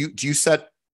 Right. And do you set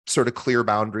sort of clear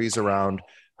boundaries around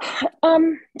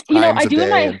I do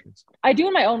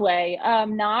in my own way.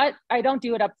 I don't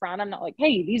do it up front. I'm not like,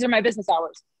 hey, these are my business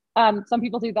hours. Some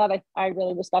people do that. I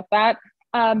really respect that.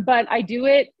 But I do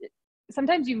it.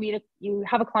 Sometimes you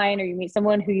have a client or you meet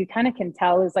someone who you kind of can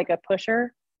tell is like a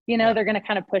pusher, they're going to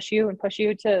kind of push you to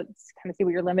kind of see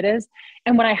what your limit is.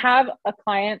 And when I have a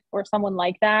client or someone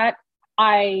like that,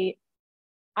 I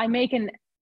make an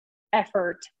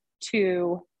effort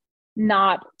to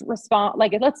not respond.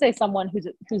 Like, let's say someone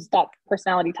who's that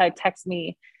personality type texts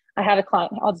me. I had a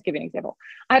client, I'll just give you an example.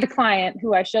 I had a client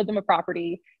who I showed them a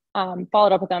property,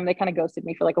 followed up with them. They kind of ghosted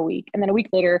me for like a week. And then a week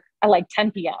later at like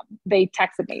 10 PM, they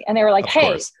texted me and they were like,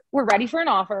 hey, we're ready for an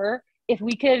offer. If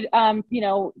we could,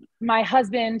 my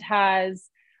husband has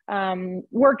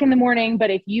work in the morning, but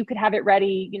if you could have it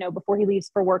ready, before he leaves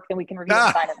for work, then we can review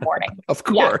and sign in the morning. Of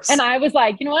course. Yeah. And I was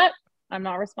like, you know what? I'm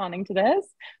not responding to this,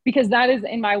 because that is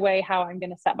in my way how I'm going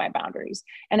to set my boundaries.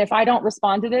 And if I don't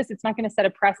respond to this, it's not going to set a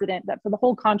precedent that for the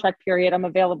whole contract period, I'm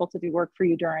available to do work for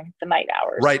you during the night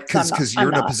hours. Right. Because you're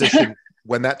in a position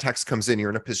when that text comes in, you're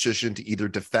in a position to either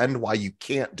defend why you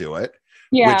can't do it,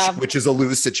 which is a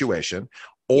lose situation,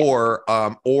 or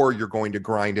you're going to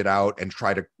grind it out and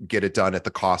try to get it done at the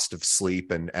cost of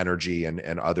sleep and energy and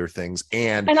other things.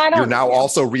 And you're now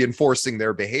also reinforcing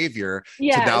their behavior. So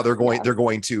now they're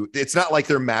going to, it's not like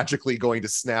they're magically going to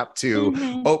snap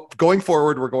to, going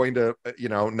forward, we're going to,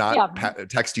 not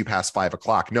text you past 5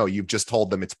 o'clock. No, you've just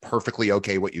told them it's perfectly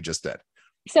okay what you just did.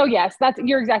 So yes,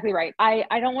 you're exactly right.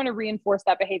 I don't want to reinforce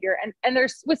that behavior. And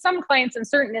there's, with some clients in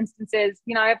certain instances,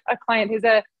 I have a client who's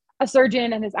a a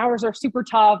surgeon and his hours are super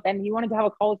tough and he wanted to have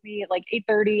a call with me at like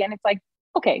 8:30. And it's like,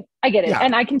 okay, I get it. Yeah,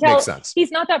 And I can makes tell sense.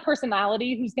 he's not that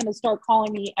personality who's going to start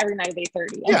calling me every night at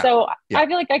 8:30. And Yeah, so yeah. I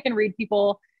feel like I can read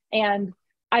people, and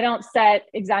I don't set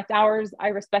exact hours. I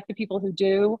respect the people who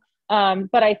do.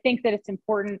 But I think that it's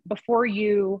important before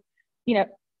you know,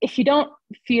 if you don't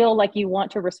feel like you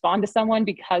want to respond to someone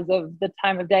because of the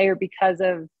time of day or because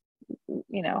of,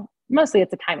 mostly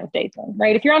it's a time of day thing,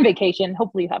 right? If you're on vacation,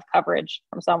 hopefully you have coverage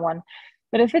from someone.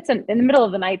 But if it's in the middle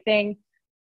of the night thing,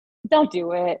 don't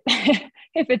do it.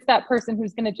 If it's that person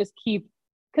who's going to just keep,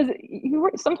 because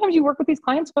sometimes you work with these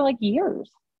clients for like years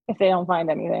if they don't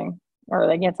find anything or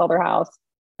they can't sell their house.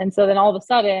 And so then all of a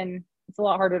sudden, it's a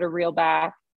lot harder to reel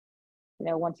back,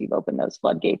 once you've opened those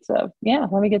floodgates of, yeah,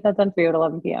 let me get that done for you at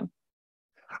 11 p.m.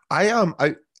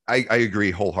 I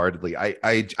agree wholeheartedly.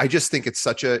 I just think it's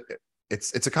such a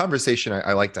it's a conversation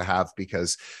I like to have,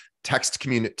 because text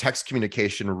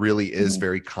communication really is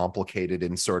very complicated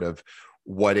in sort of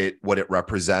what it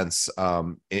represents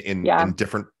in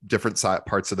different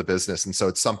parts of the business. And so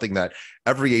it's something that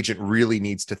every agent really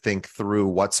needs to think through.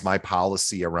 What's my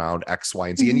policy around X, Y,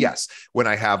 and Z? And yes, when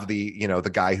I have the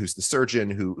guy who's the surgeon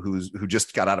who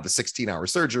just got out of a 16-hour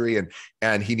surgery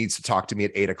and he needs to talk to me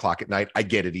at 8 o'clock at night, I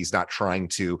get it. He's not trying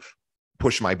to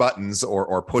push my buttons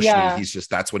or push me. He's just,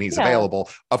 that's when he's available.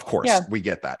 Of course, we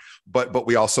get that. But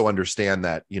we also understand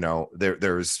that,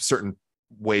 there's certain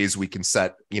ways we can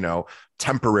set,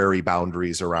 temporary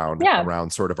boundaries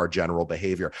around sort of our general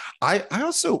behavior. I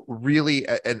also really,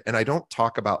 and I don't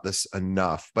talk about this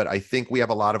enough, but I think we have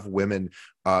a lot of women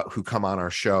who come on our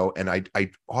show. And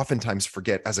I oftentimes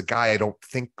forget, as a guy, I don't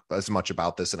think as much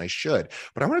about this, and I should,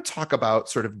 but I want to talk about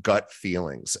sort of gut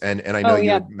feelings. And I know you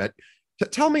had met.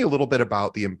 Tell me a little bit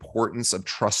about the importance of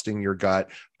trusting your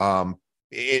gut. I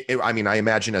mean, I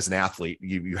imagine as an athlete,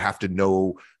 you have to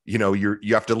know,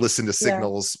 you have to listen to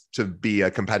signals to be a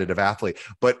competitive athlete.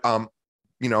 But I'm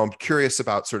curious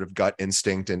about sort of gut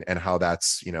instinct and how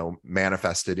that's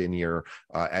manifested in your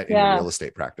your real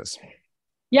estate practice.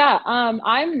 Yeah,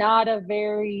 I'm not a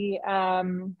very. I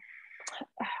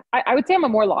would say I'm a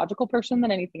more logical person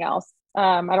than anything else.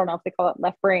 I don't know if they call it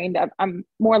left-brained. I'm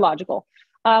more logical.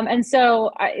 And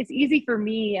so it's easy for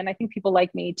me, and I think people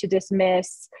like me, to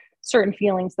dismiss certain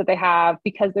feelings that they have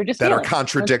because they're just that feelings. Are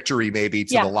contradictory maybe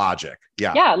to the logic.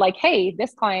 Yeah. Like, hey,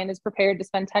 this client is prepared to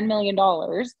spend $10 million.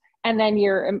 And then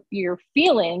your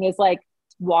feeling is like,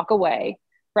 walk away.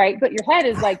 Right. But your head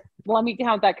is like, well, let me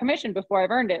count that commission before I've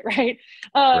earned it. Right.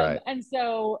 Right. And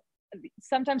so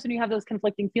sometimes when you have those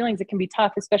conflicting feelings, it can be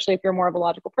tough, especially if you're more of a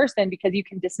logical person, because you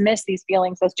can dismiss these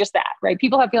feelings as just that, right?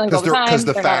 People have feelings all the time. Because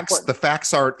the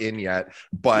facts aren't in yet,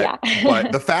 but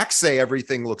but the facts say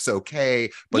everything looks okay,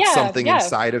 but something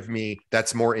inside of me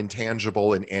that's more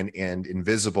intangible and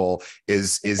invisible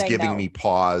is giving me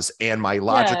pause, and my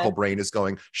logical brain is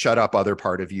going, shut up, other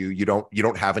part of you. You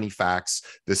don't have any facts.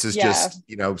 This is just,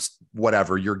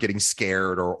 whatever, you're getting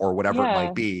scared or whatever it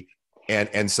might be.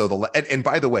 And so and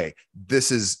by the way,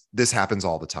 this happens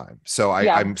all the time. So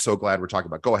I'm so glad we're talking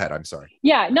about. Go ahead. I'm sorry.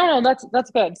 Yeah, no,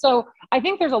 that's good. So I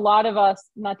think there's a lot of us,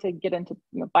 not to get into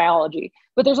biology,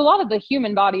 but there's a lot of the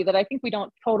human body that I think we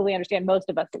don't totally understand, most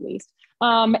of us at least.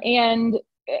 And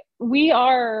we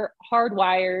are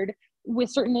hardwired with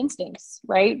certain instincts,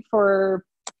 right? For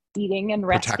eating and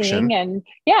resting, protection. And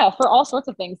for all sorts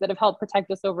of things that have helped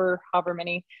protect us over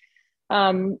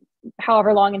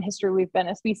however long in history we've been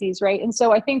a species, right? And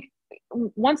so I think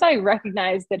once I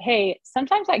recognize that, hey,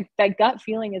 sometimes that gut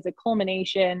feeling is a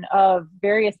culmination of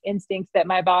various instincts that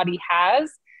my body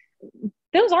has,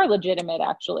 those are legitimate,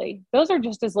 actually. Those are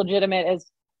just as legitimate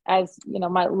as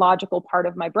my logical part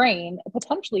of my brain,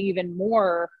 potentially even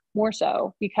more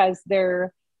so, because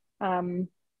they're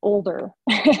older.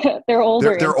 They're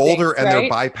older. They're older, and right? They're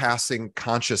bypassing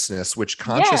consciousness, which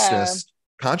consciousness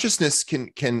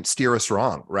can steer us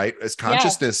wrong, right? As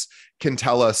consciousness can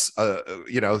tell us,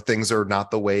 things are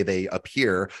not the way they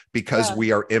appear because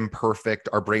we are imperfect.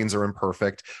 Our brains are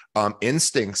imperfect.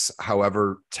 Instincts,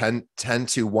 however, tend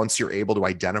to, once you're able to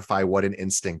identify what an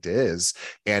instinct is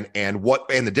and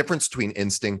the difference between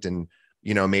instinct and,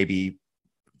 maybe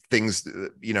things,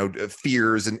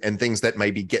 fears and things that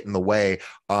maybe get in the way.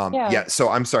 So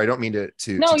I'm sorry, I don't mean to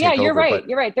take you're over, right.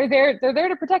 You're right. They're there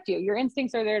to protect you. Your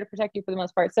instincts are there to protect you for the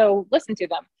most part. So listen to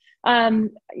them.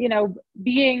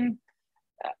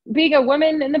 Being a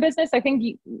woman in the business, I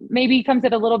think maybe comes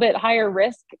at a little bit higher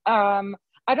risk. I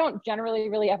don't generally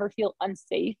really ever feel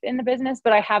unsafe in the business,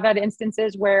 but I have had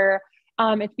instances where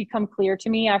it's become clear to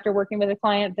me after working with a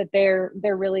client that they're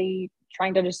really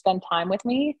trying to just spend time with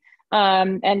me.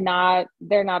 And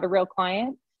they're not a real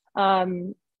client.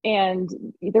 And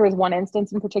there was one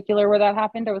instance in particular where that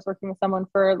happened. I was working with someone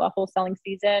for the whole selling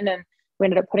season, and we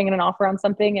ended up putting in an offer on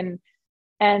something.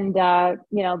 And I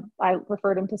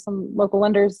referred him to some local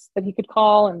lenders that he could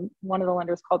call. And one of the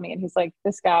lenders called me, and he's like,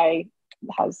 this guy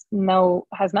has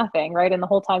nothing. Right. And the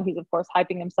whole time he's of course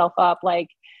hyping himself up. Like,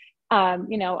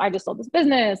 I just sold this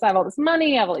business. I have all this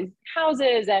money. I have all these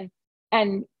houses.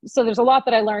 And so there's a lot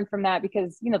that I learned from that,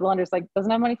 because, the lender's like,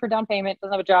 doesn't have money for down payment,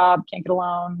 doesn't have a job, can't get a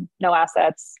loan, no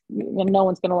assets, no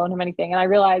one's going to loan him anything. And I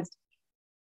realized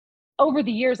over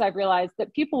the years, I've realized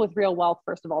that people with real wealth,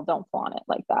 first of all, don't flaunt it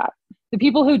like that. The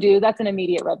people who do, that's an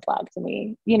immediate red flag to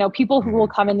me. People who will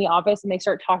come in the office and they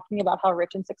start talking about how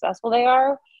rich and successful they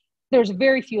are. There's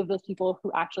very few of those people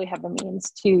who actually have the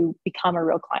means to become a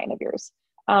real client of yours.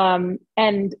 And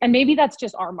maybe that's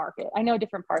just our market. I know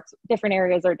different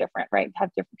areas are different, right? Have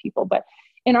different people, but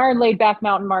in our laid back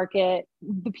mountain market,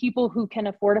 the people who can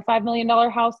afford a $5 million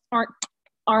house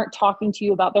aren't talking to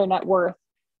you about their net worth,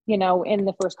 in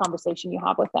the first conversation you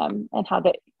have with them, and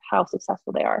how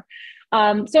successful they are.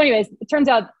 So anyways, it turns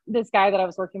out this guy that I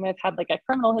was working with had like a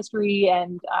criminal history,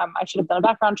 and I should have done a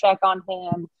background check on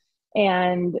him,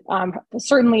 and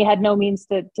certainly had no means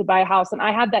to buy a house. And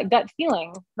I had that gut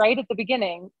feeling right at the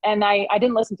beginning, and I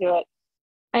didn't listen to it.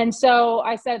 And so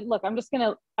I said, look, I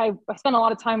spent a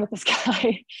lot of time with this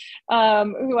guy,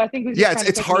 who I think was just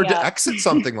it's hard to exit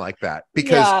something like that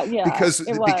because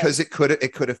it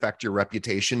could affect your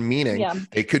reputation, meaning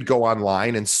they could go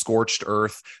online and scorched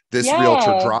earth, this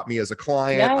realtor dropped me as a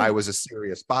client, I was a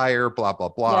serious buyer, blah blah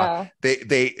blah.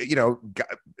 They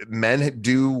men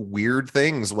do weird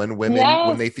things when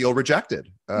they feel rejected.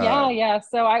 So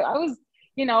I was,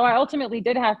 I ultimately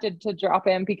did have to drop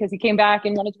him, because he came back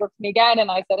and wanted to work for me again.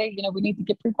 And I said, hey, we need to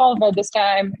get pre-qualified this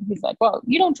time. And he's like, well,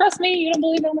 you don't trust me? You don't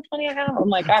believe how much money I have? I'm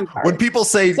like, I'm sorry. When people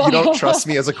say you don't trust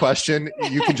me as a question,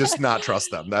 you can just not trust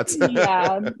them. That's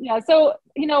yeah. So,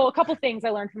 a couple things I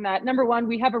learned from that. Number one,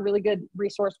 we have a really good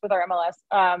resource with our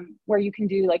MLS, where you can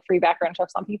do like free background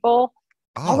checks on people.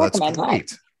 Oh, that's great.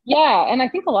 That. Yeah. And I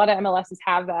think a lot of MLSs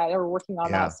have that, or working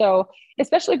on that. So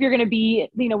especially if you're going to be,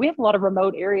 we have a lot of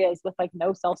remote areas with like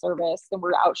no cell service, and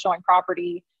we're out showing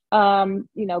property.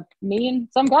 Me and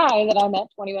some guy that I met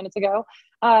 20 minutes ago.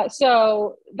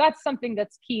 So that's something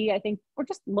that's key, I think, or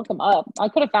just look them up. I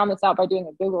could have found this out by doing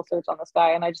a Google search on this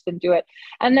guy, and I just didn't do it.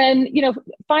 And then,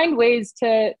 find ways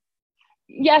to,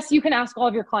 yes, you can ask all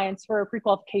of your clients for a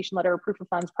pre-qualification letter or proof of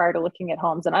funds prior to looking at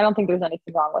homes. And I don't think there's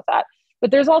anything wrong with that. But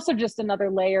there's also just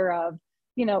another layer of,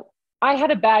 I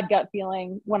had a bad gut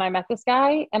feeling when I met this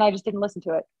guy, and I just didn't listen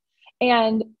to it.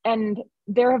 And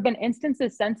there have been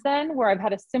instances since then where I've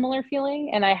had a similar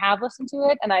feeling, and I have listened to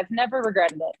it, and I've never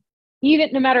regretted it. Even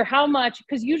no matter how much,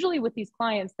 because usually with these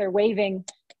clients, they're waving,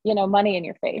 money in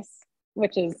your face,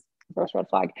 which is the first red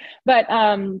flag. But,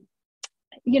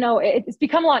 it's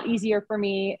become a lot easier for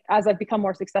me as I've become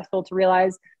more successful to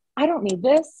realize I don't need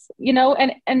this,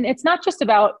 and it's not just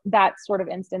about that sort of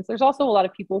instance. There's also a lot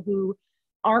of people who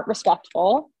aren't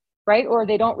respectful, right? Or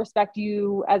they don't respect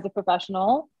you as a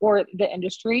professional or the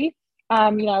industry. I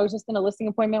was just in a listing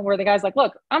appointment where the guy's like,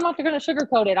 look, I'm not going to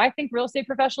sugarcoat it. I think real estate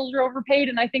professionals are overpaid,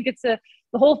 and I think the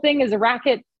whole thing is a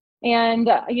racket, and,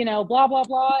 blah, blah,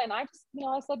 blah. And I just,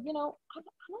 I said, I'm not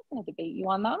going to debate you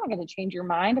on that. I'm not going to change your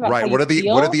mind about how what are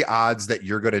feel. the odds that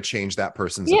you're going to change that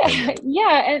person's opinion?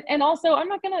 And also I'm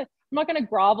not going to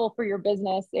grovel for your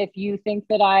business if you think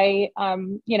that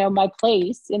my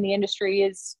place in the industry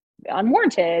is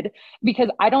unwarranted, because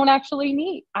I don't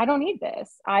need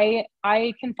this. I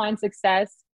can find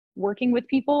success working with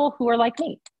people who are like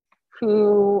me,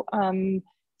 who,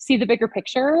 see the bigger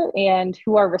picture and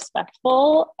who are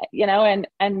respectful,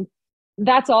 and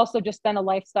that's also just been a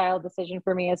lifestyle decision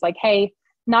for me. Is like, hey,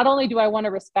 not only do I want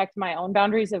to respect my own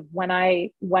boundaries of when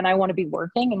I want to be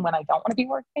working and when I don't want to be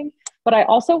working, but I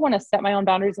also want to set my own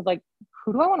boundaries of like,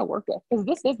 who do I want to work with? Because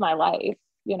this is my life,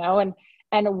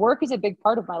 and work is a big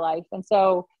part of my life. And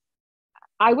so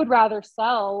I would rather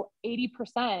sell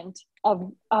 80%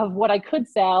 of what I could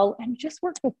sell and just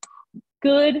work with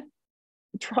good,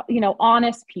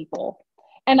 honest people.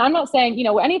 And I'm not saying,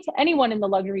 anyone in the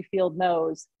luxury field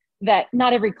knows that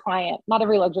not every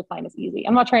luxury client is easy.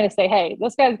 I'm not trying to say, hey,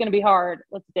 this guy's going to be hard,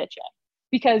 let's ditch him,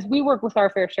 because we work with our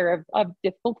fair share of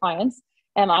difficult clients,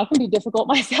 and I can be difficult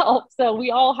myself. So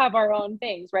we all have our own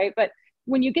things, right? But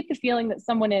when you get the feeling that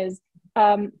someone is,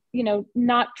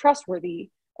 not trustworthy,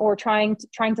 or trying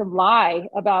to lie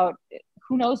about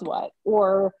who knows what,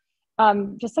 or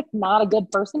just like not a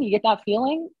good person, you get that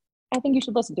feeling, I think you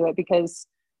should listen to it, because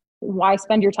why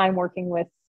spend your time working with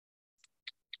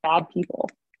bad people?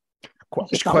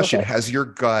 Question: has your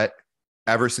gut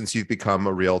ever since you've become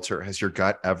a realtor, has your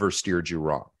gut ever steered you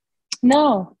wrong?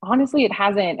 No, honestly, it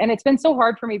hasn't. And it's been so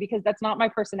hard for me because that's not my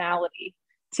personality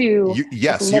to just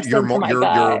Yes, you're listen to more, my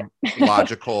gut. you're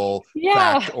logical,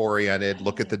 Yeah. fact oriented,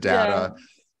 look at the Yeah. data.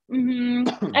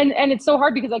 And it's so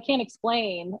hard because I can't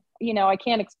explain, I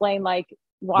can't explain like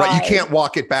Right. You why. can't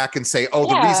walk it back and say, oh,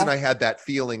 the reason Yeah. I had that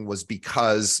feeling was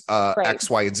because Right. X,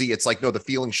 Y, and Z. It's like, no, the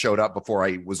feeling showed up before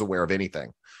I was aware of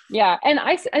anything. Yeah. And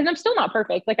I'm still not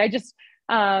perfect. Like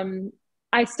um,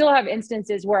 I still have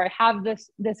instances where I have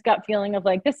this gut feeling of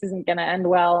like, this isn't going to end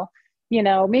well.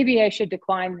 Maybe I should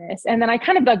decline this. And then I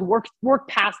kind of like work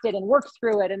past it and work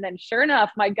through it. And then sure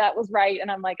enough, my gut was right. And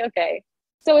I'm like, okay.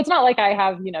 So it's not like I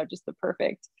have, just the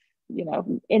perfect,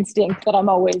 instinct that I'm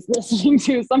always listening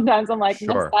to. Sometimes I'm like,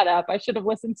 mess Sure. that up. I should have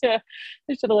listened to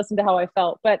how I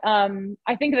felt. But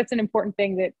I think that's an important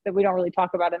thing that we don't really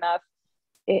talk about enough.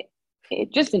 It,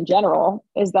 it just in general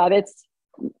is that it's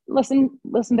listen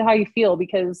to how you feel,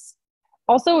 because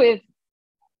also if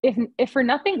for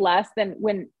nothing less than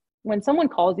when someone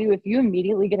calls you, if you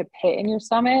immediately get a pit in your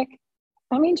stomach,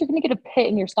 that means you're going to get a pit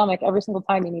in your stomach every single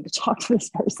time you need to talk to this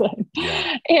person.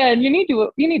 Yeah. And you need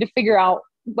to figure out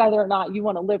whether or not you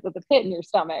want to live with a pit in your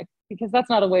stomach, because that's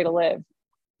not a way to live,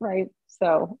 right?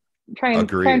 So try and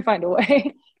Agreed. find a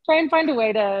way try and find a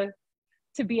way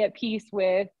to be at peace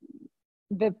with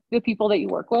the people that you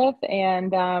work with.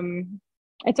 And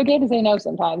it's okay to say no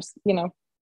sometimes.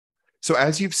 So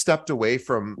as you've stepped away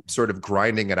from sort of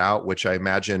grinding it out, which I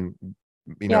imagine,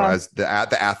 Yeah. as the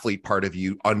athlete part of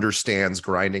you understands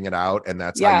grinding it out, and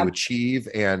that's how you Yeah. achieve.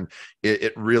 And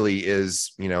it really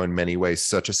is, in many ways,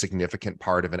 such a significant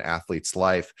part of an athlete's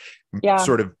life. Yeah.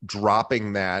 Sort of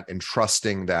dropping that and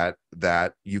trusting that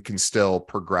you can still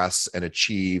progress and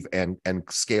achieve and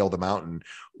scale the mountain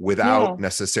Yeah. without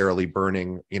necessarily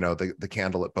burning, the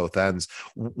candle at both ends.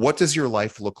 What does your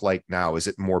life look like now? Is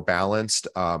it more balanced?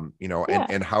 Yeah.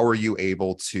 And how are you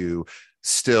able to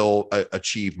still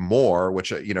achieve more, which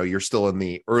you're still in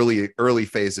the early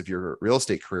phase of your real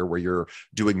estate career where you're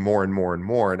doing more and more and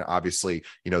more, and obviously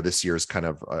this year is kind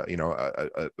of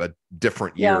a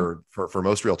different Yeah. year for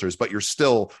most realtors, but you're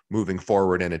still moving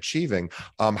forward and achieving.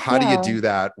 How do you Yeah. do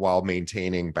that while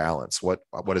maintaining balance? What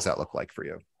does that look like for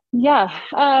you? Yeah.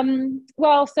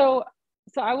 Well, so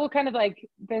I will kind of like,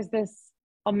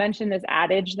 I'll mention this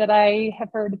adage that I have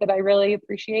heard that I really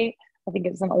appreciate. I think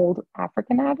it's an old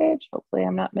African adage. Hopefully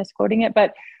I'm not misquoting it,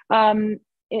 but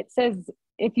it says,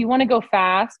 if you want to go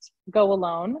fast, go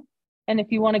alone. And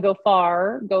if you want to go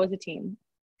far, go as a team.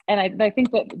 And I think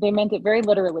that they meant it very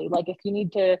literally. Like, if you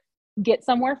need to get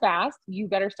somewhere fast, you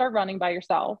better start running by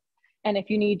yourself. And if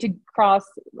you need to cross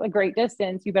a great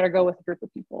distance, you better go with a group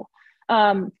of people.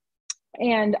 And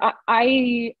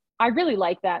I really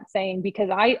like that saying, because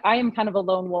I am kind of a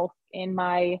lone wolf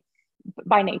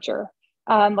by nature.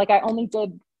 Like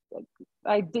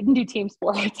I didn't do team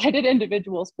sports. I did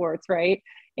individual sports, right?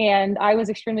 And I was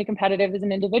extremely competitive as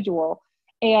an individual.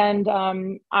 And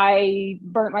I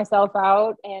burnt myself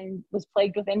out and was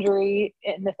plagued with injury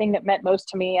in the thing that meant most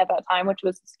to me at that time, which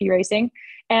was ski racing.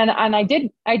 And I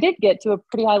did get to a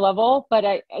pretty high level, but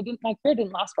my career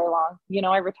didn't last very long.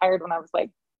 I retired when I was like,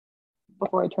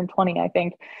 before I turned 20, I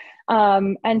think.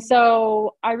 And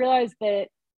so I realized that,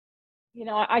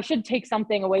 I should take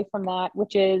something away from that,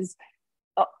 which is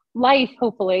life,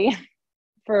 hopefully,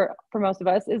 for most of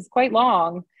us, is quite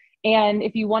long. And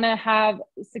if you want to have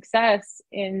success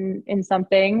in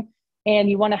something, and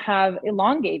you want to have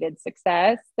elongated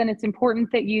success, then it's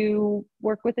important that you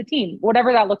work with a team,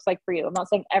 whatever that looks like for you. I'm not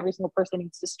saying every single person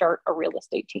needs to start a real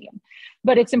estate team,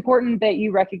 but it's important that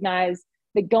you recognize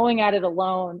that going at it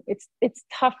alone, it's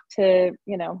tough to,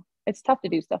 it's tough to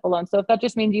do stuff alone. So if that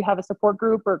just means you have a support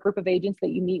group or a group of agents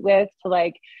that you meet with to,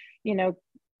 like,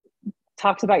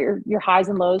 talks about your highs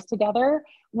and lows together,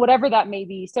 whatever that may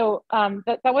be. So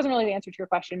that wasn't really the answer to your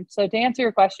question. So to answer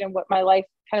your question, what my life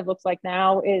kind of looks like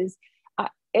now is,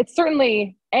 it's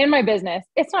certainly, in my business,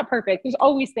 it's not perfect. There's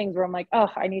always things where I'm like, oh,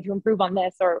 I need to improve on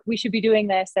this, or we should be doing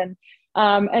this. And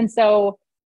so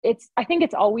I think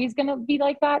it's always going to be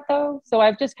like that, though. So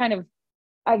I've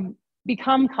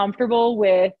become comfortable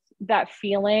with that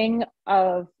feeling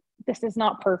of, this is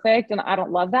not perfect. And I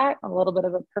don't love that. I'm a little bit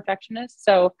of a perfectionist.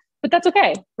 So, but that's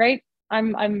okay. Right. I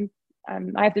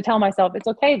have to tell myself it's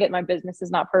okay that my business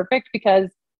is not perfect, because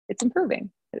it's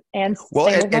improving. And Well,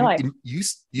 same with my life. and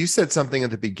you said something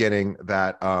at the beginning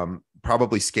that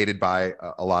probably skated by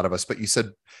a lot of us, but you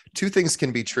said two things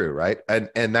can be true, right? And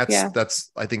Yeah.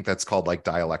 that's I think that's called like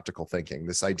dialectical thinking.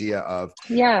 This idea of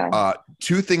Yeah.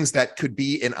 two things that could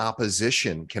be in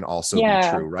opposition can also be Yeah.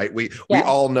 true, right? We Yes.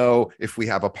 all know if we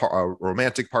have a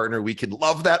romantic partner, we can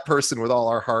love that person with all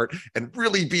our heart and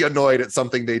really be annoyed at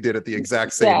something they did at the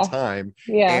exact same Yeah. time.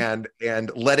 Yeah.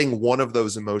 And letting one of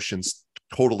those emotions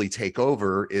totally take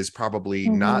over is probably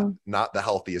Mm-hmm. not the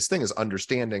healthiest thing. Is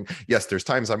understanding, yes, there's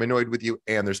times I'm annoyed with you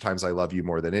and there's times I love you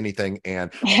more than anything,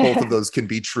 and both of those can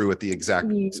be true at the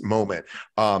exact moment.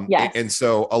 Yes. And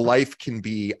so a life can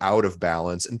be out of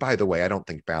balance. And by the way, I don't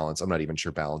think balance, I'm not even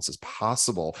sure balance is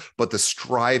possible, but the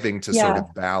striving to sort Yeah.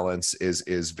 of balance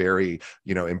is very,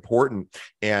 important.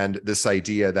 And this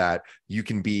idea that you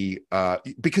can be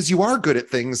because you are good at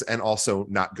things and also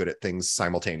not good at things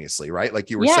simultaneously, right? Like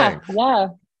you were Yeah. saying. Yeah.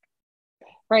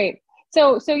 Right.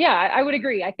 So yeah, I would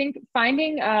agree. I think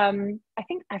finding, I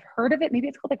think I've heard of it. Maybe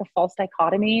it's called like a false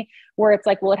dichotomy, where it's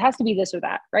like, well, it has to be this or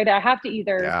that, right? I have to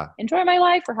either Yeah, enjoy my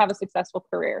life or have a successful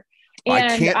career. I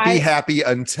And can't be happy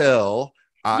until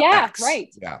yeah, X. right,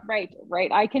 Yeah.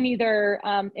 right. I can either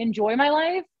enjoy my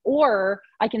life or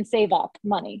I can save up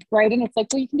money, right? And it's like,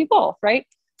 well, you can do both, right?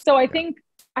 So Yeah.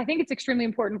 I think it's extremely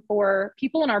important for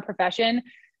people in our profession.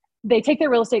 They take their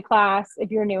real estate class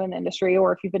if you're new in the industry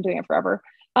or if you've been doing it forever.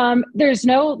 There's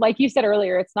no, like you said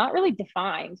earlier, it's not really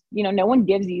defined. No one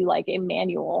gives you like a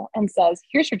manual and says,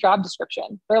 here's your job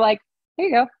description. They're like, here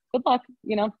you go, good luck,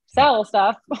 sell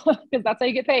stuff because that's how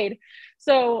you get paid.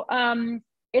 So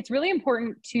it's really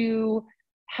important to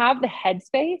have the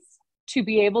headspace to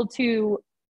be able to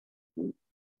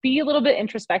be a little bit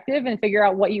introspective and figure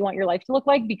out what you want your life to look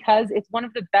like, because it's one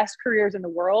of the best careers in the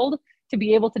world to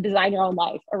be able to design your own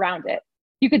life around it.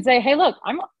 You could say, hey, look,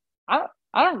 I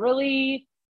don't really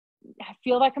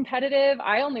feel that competitive.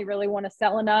 I only really want to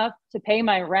sell enough to pay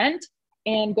my rent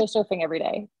and go surfing every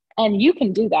day. And you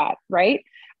can do that, right?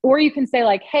 Or you can say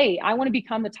like, hey, I want to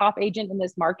become the top agent in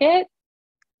this market.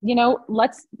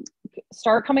 Let's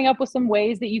start coming up with some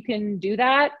ways that you can do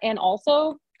that. And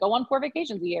also go on 4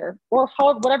 vacations a year or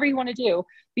whatever you want to do,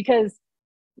 because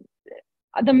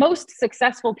the most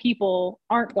successful people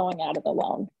aren't going at it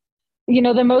alone.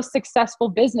 The most successful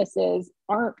businesses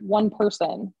aren't one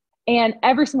person, and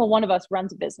every single one of us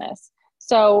runs a business.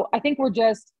 So I think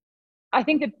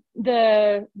that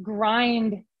the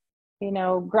grind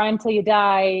till you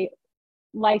die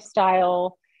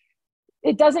lifestyle,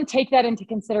 it doesn't take that into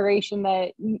consideration,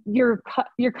 that you're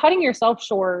cutting yourself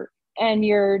short and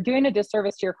you're doing a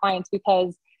disservice to your clients,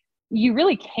 because you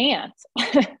really can't.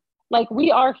 Like,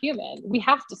 we are human. We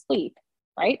have to sleep,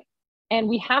 right? And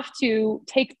we have to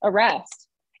take a rest.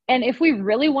 And if we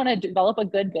really want to develop a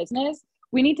good business,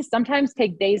 we need to sometimes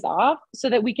take days off so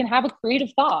that we can have a creative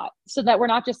thought, so that we're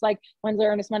not just like, when's the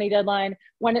earnest money deadline?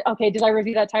 Okay, did I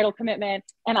review that title commitment?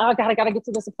 And oh God, I got to get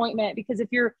to this appointment. Because if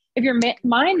your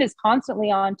mind is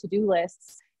constantly on to-do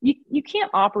lists, you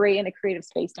can't operate in a creative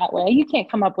space that way. You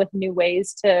can't come up with new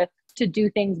ways to do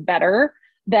things better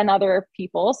than other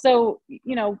people. So,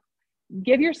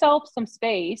 give yourself some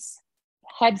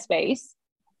headspace,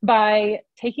 by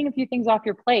taking a few things off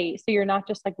your plate, so you're not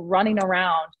just like running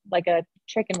around like a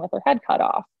chicken with her head cut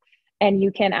off, and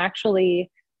you can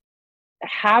actually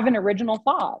have an original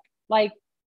thought like,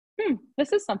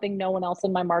 this is something no one else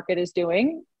in my market is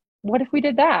doing. What if we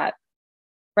did that?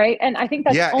 Right? And I think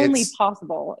that's Yeah, only it's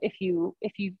possible if you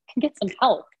can get some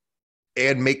help.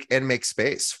 and make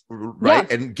space, Yeah.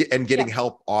 right? And getting Yeah.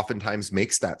 help oftentimes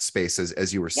makes that space,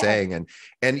 as you were Yeah. saying.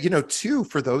 And too,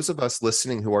 for those of us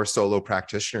listening who are solo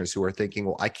practitioners who are thinking,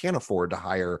 well, I can't afford to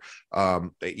hire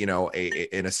an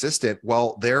assistant.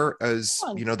 Well, there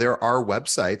are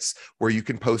websites where you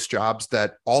can post jobs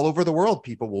that all over the world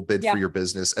people will bid for Yeah. your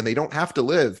business, and they don't have to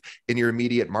live in your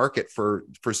immediate market for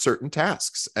certain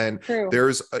tasks. And True.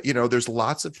 there's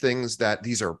lots of things that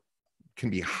these can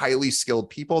be highly skilled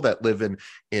people that live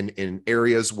in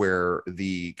areas where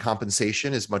the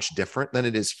compensation is much different than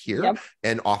it is here. Yep.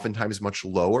 And oftentimes much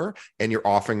lower, and you're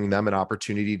offering them an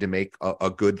opportunity to make a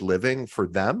good living for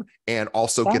them, and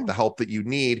also get the help that you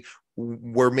need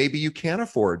where maybe you can't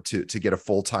afford to get a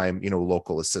full-time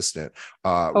local assistant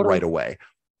Totally. right away.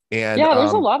 And yeah,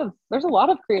 there's a lot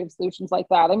of creative solutions like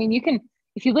that. I mean,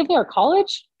 if you live near a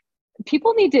college,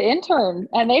 people need to intern,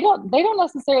 and they don't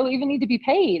necessarily even need to be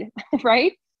paid,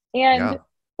 right? And yeah,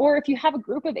 or if you have a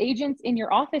group of agents in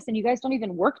your office and you guys don't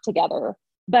even work together,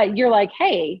 but you're like,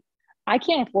 hey, I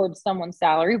can't afford someone's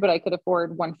salary, but I could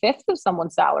afford 1/5 of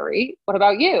someone's salary. What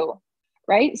about you?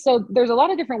 Right? So there's a lot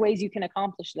of different ways you can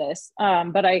accomplish this.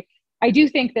 But I do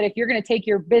think that if you're going to take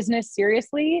your business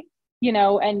seriously,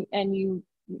 and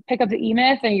pick up the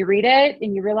E-Myth and you read it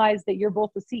and you realize that you're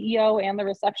both the CEO and the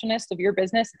receptionist of your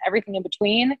business and everything in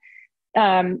between,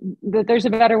 that there's a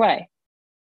better way.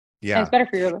 And it's Yeah.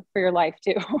 better for your life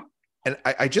too. And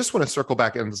I just want to circle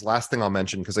back, and this last thing I'll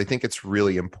mention, because I think it's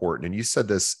really important. And you said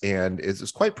this, and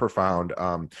it's quite profound.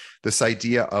 This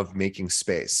idea of making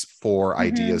space for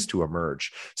ideas to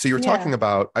emerge. So you were talking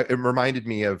about, it reminded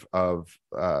me of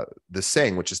the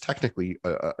saying, which is technically,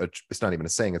 it's not even a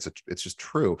saying, it's just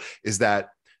true, is that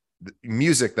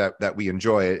music that we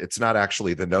enjoy, it's not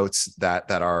actually the notes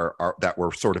that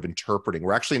we're sort of interpreting.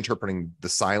 We're actually interpreting the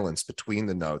silence between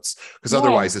the notes, because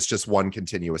otherwise it's just one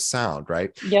continuous sound,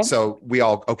 right? Yep. So we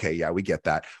all, okay, yeah, we get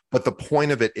that. But the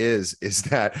point of it is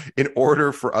that in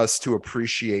order for us to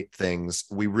appreciate things,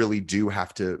 we really do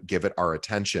have to give it our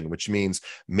attention, which means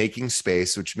making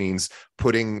space, which means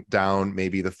putting down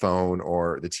maybe the phone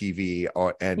or the TV,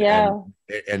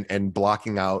 and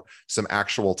blocking out some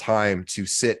actual time to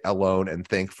sit alone and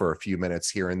think for a few minutes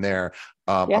here and there,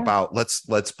 about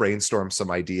let's brainstorm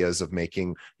some ideas of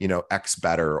making, X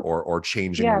better, or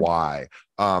changing Y.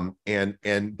 But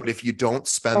if you don't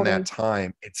spend that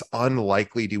time, it's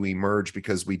unlikely to emerge,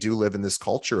 because we do live in this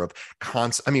culture of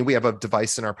we have a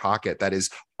device in our pocket that is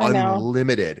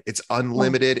unlimited. It's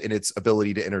unlimited in its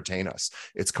ability to entertain us.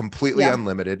 It's completely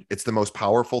unlimited. It's the most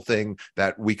powerful thing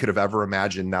that we could have ever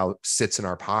imagined now sits in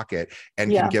our pocket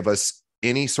and can give us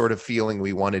any sort of feeling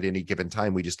we want at any given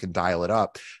time. We just can dial it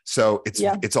up. So it's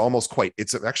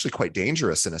actually quite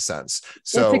dangerous in a sense.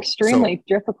 So it's extremely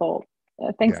difficult.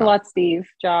 Thanks a lot, Steve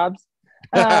Jobs.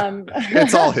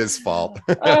 It's all his fault.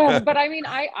 But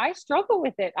I struggle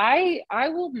with it. I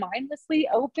will mindlessly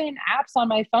open apps on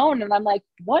my phone and I'm like,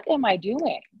 what am I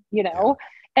doing?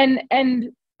 And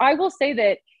I will say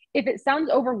that if it sounds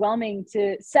overwhelming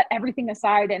to set everything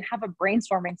aside and have a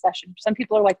brainstorming session, some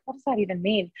people are like, what does that even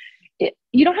mean?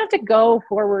 You don't have to go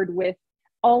forward with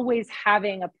always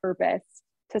having a purpose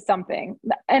to something.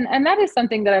 And that is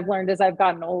something that I've learned as I've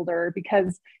gotten older,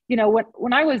 because,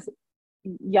 when I was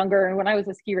younger and when I was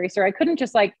a ski racer, I couldn't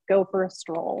just go for a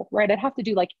stroll, right? I'd have to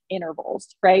do intervals,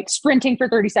 right? Sprinting for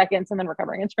 30 seconds and then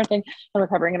recovering, and sprinting and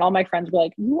recovering. And all my friends were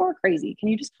like, you are crazy. Can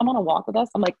you just come on a walk with us?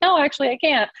 I'm like, no, actually I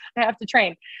can't. I have to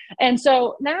train. And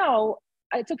so now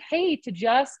it's okay to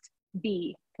just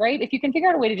be, right? If you can figure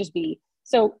out a way to just be.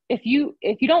 So if you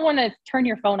don't want to turn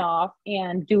your phone off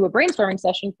and do a brainstorming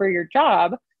session for your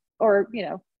job, or,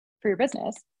 for your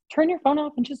business, turn your phone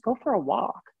off and just go for a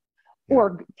walk,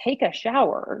 or take a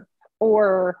shower,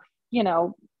 or,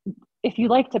 if you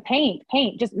like to paint,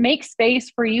 just make space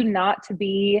for you not to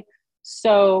be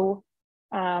so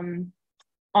turned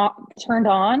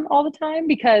on all the time,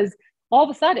 because all of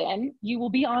a sudden you will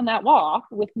be on that walk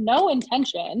with no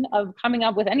intention of coming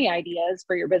up with any ideas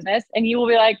for your business. And you will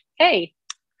be like, hey,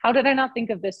 how did I not think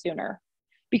of this sooner?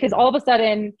 Because all of a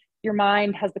sudden your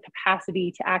mind has the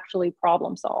capacity to actually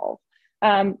problem solve.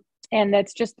 And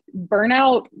that's just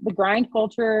burnout. The grind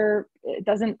culture, it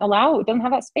doesn't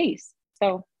have that space.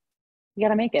 So you got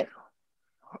to make it.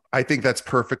 I think that's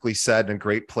perfectly said, and a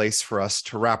great place for us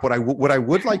to wrap. What I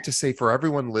would like to say for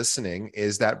everyone listening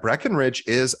is that Breckenridge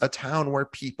is a town where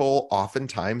people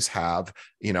oftentimes have,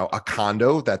 a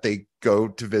condo that they go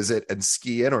to visit and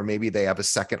ski in, or maybe they have a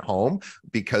second home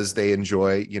because they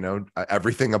enjoy,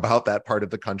 everything about that part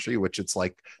of the country, which it's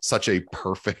like such a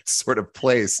perfect sort of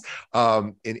place.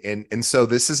 And so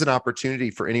this is an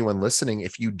opportunity for anyone listening.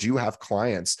 If you do have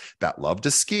clients that love to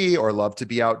ski or love to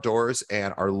be outdoors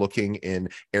and are looking in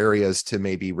areas to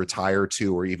maybe retire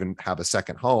to, or even have a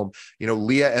second home,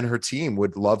 Leah and her team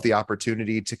would love the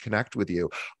opportunity to connect with you.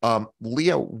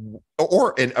 Leah,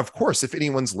 and of course, if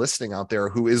anyone's listening out there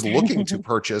who is looking to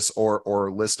purchase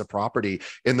or list a property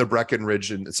in the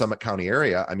Breckenridge and Summit County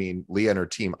area, Leah and her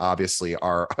team obviously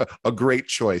are a great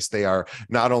choice. They are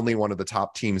not only one of the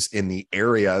top teams in the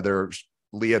area,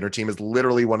 Leah and her team is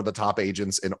literally one of the top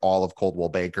agents in all of Coldwell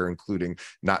Banker, including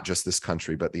not just this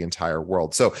country, but the entire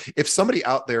world. So if somebody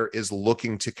out there is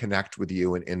looking to connect with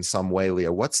you in some way,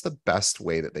 Leah, what's the best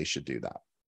way that they should do that?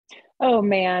 Oh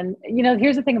man,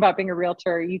 here's the thing about being a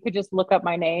realtor. You could just look up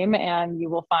my name and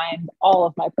you will find all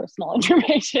of my personal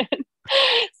information.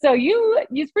 So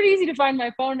it's pretty easy to find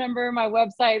my phone number, my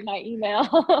website, my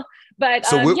email. But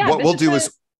so what we'll do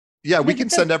is, we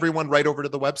can send everyone right over to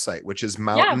the website, which is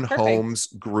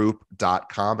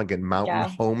mountainhomesgroup.com. Again, Mountain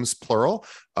Homes, plural.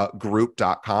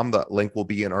 group.com. The link will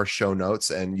be in our show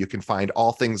notes, and you can find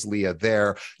all things Leah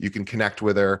there. You can connect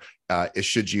with her.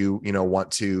 Should you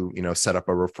want to set up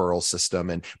a referral system.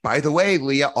 And by the way,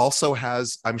 Leah also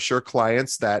has, I'm sure,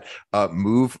 clients that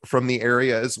move from the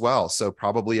area as well, so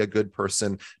probably a good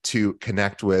person to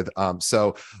connect with.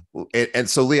 So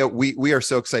Leah, we are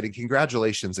so excited.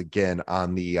 Congratulations again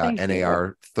on the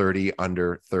NAR 30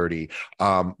 under 30.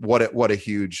 What a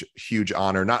huge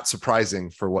honor. Not surprising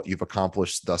for what you've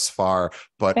accomplished thus far,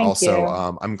 but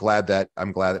also I'm glad that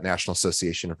National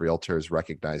Association of Realtors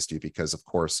recognized you, because of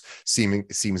course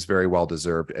seems very well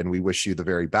deserved, and we wish you the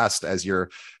very best as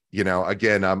you're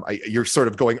you're sort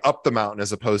of going up the mountain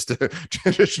as opposed to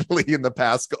traditionally in the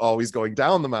past always going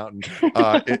down the mountain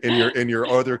in your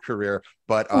other career.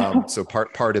 But so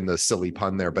pardon the silly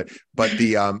pun there, but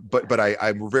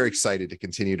I'm very excited to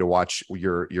continue to watch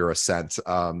your ascent,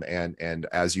 and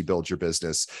as you build your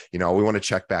business, we want to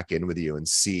check back in with you and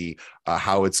see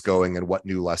how it's going and what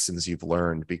new lessons you've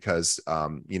learned, because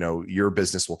your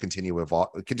business will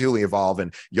continually evolve,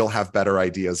 and you'll have better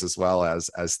ideas as well as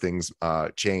things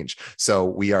change. So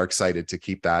we are excited to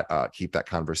keep that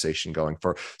conversation going.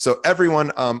 So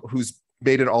everyone who's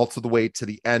made it all to the way to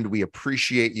the end, we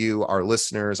appreciate you, our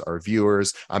listeners, our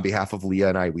viewers. On behalf of Leah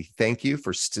and I, we thank you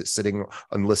for sitting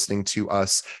and listening to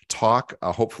us talk.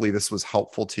 Hopefully this was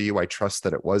helpful to you. I trust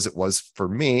that it was for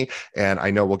me, and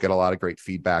I know we'll get a lot of great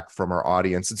feedback from our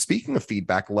audience. And speaking of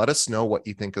feedback, let us know what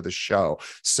you think of the show.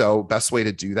 So best way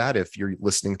to do that, if you're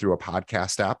listening through a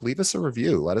podcast app, leave us a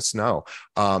review. Let us know,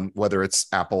 whether it's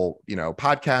Apple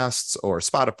podcasts or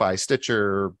Spotify,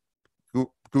 Stitcher,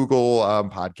 Google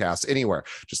podcasts, anywhere.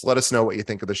 Just let us know what you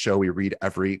think of the show. We read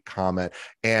every comment.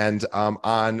 And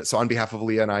on behalf of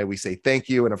Leah and I, we say thank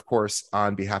you. And of course,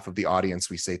 on behalf of the audience,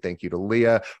 we say thank you to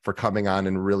Leah for coming on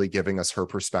and really giving us her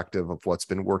perspective of what's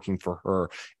been working for her.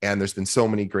 And there's been so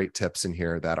many great tips in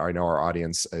here that I know our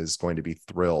audience is going to be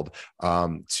thrilled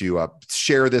to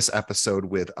share this episode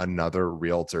with another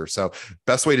realtor. So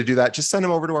best way to do that, just send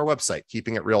them over to our website,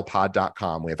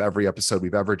 keepingitrealpod.com. We have every episode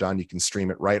we've ever done. You can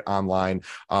stream it right online.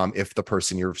 If the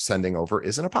person you're sending over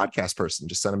isn't a podcast person,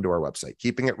 just send them to our website,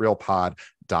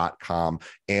 keepingitrealpod.com.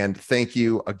 And thank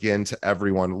you again to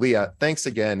everyone. Leah, thanks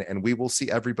again. And we will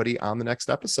see everybody on the next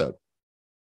episode.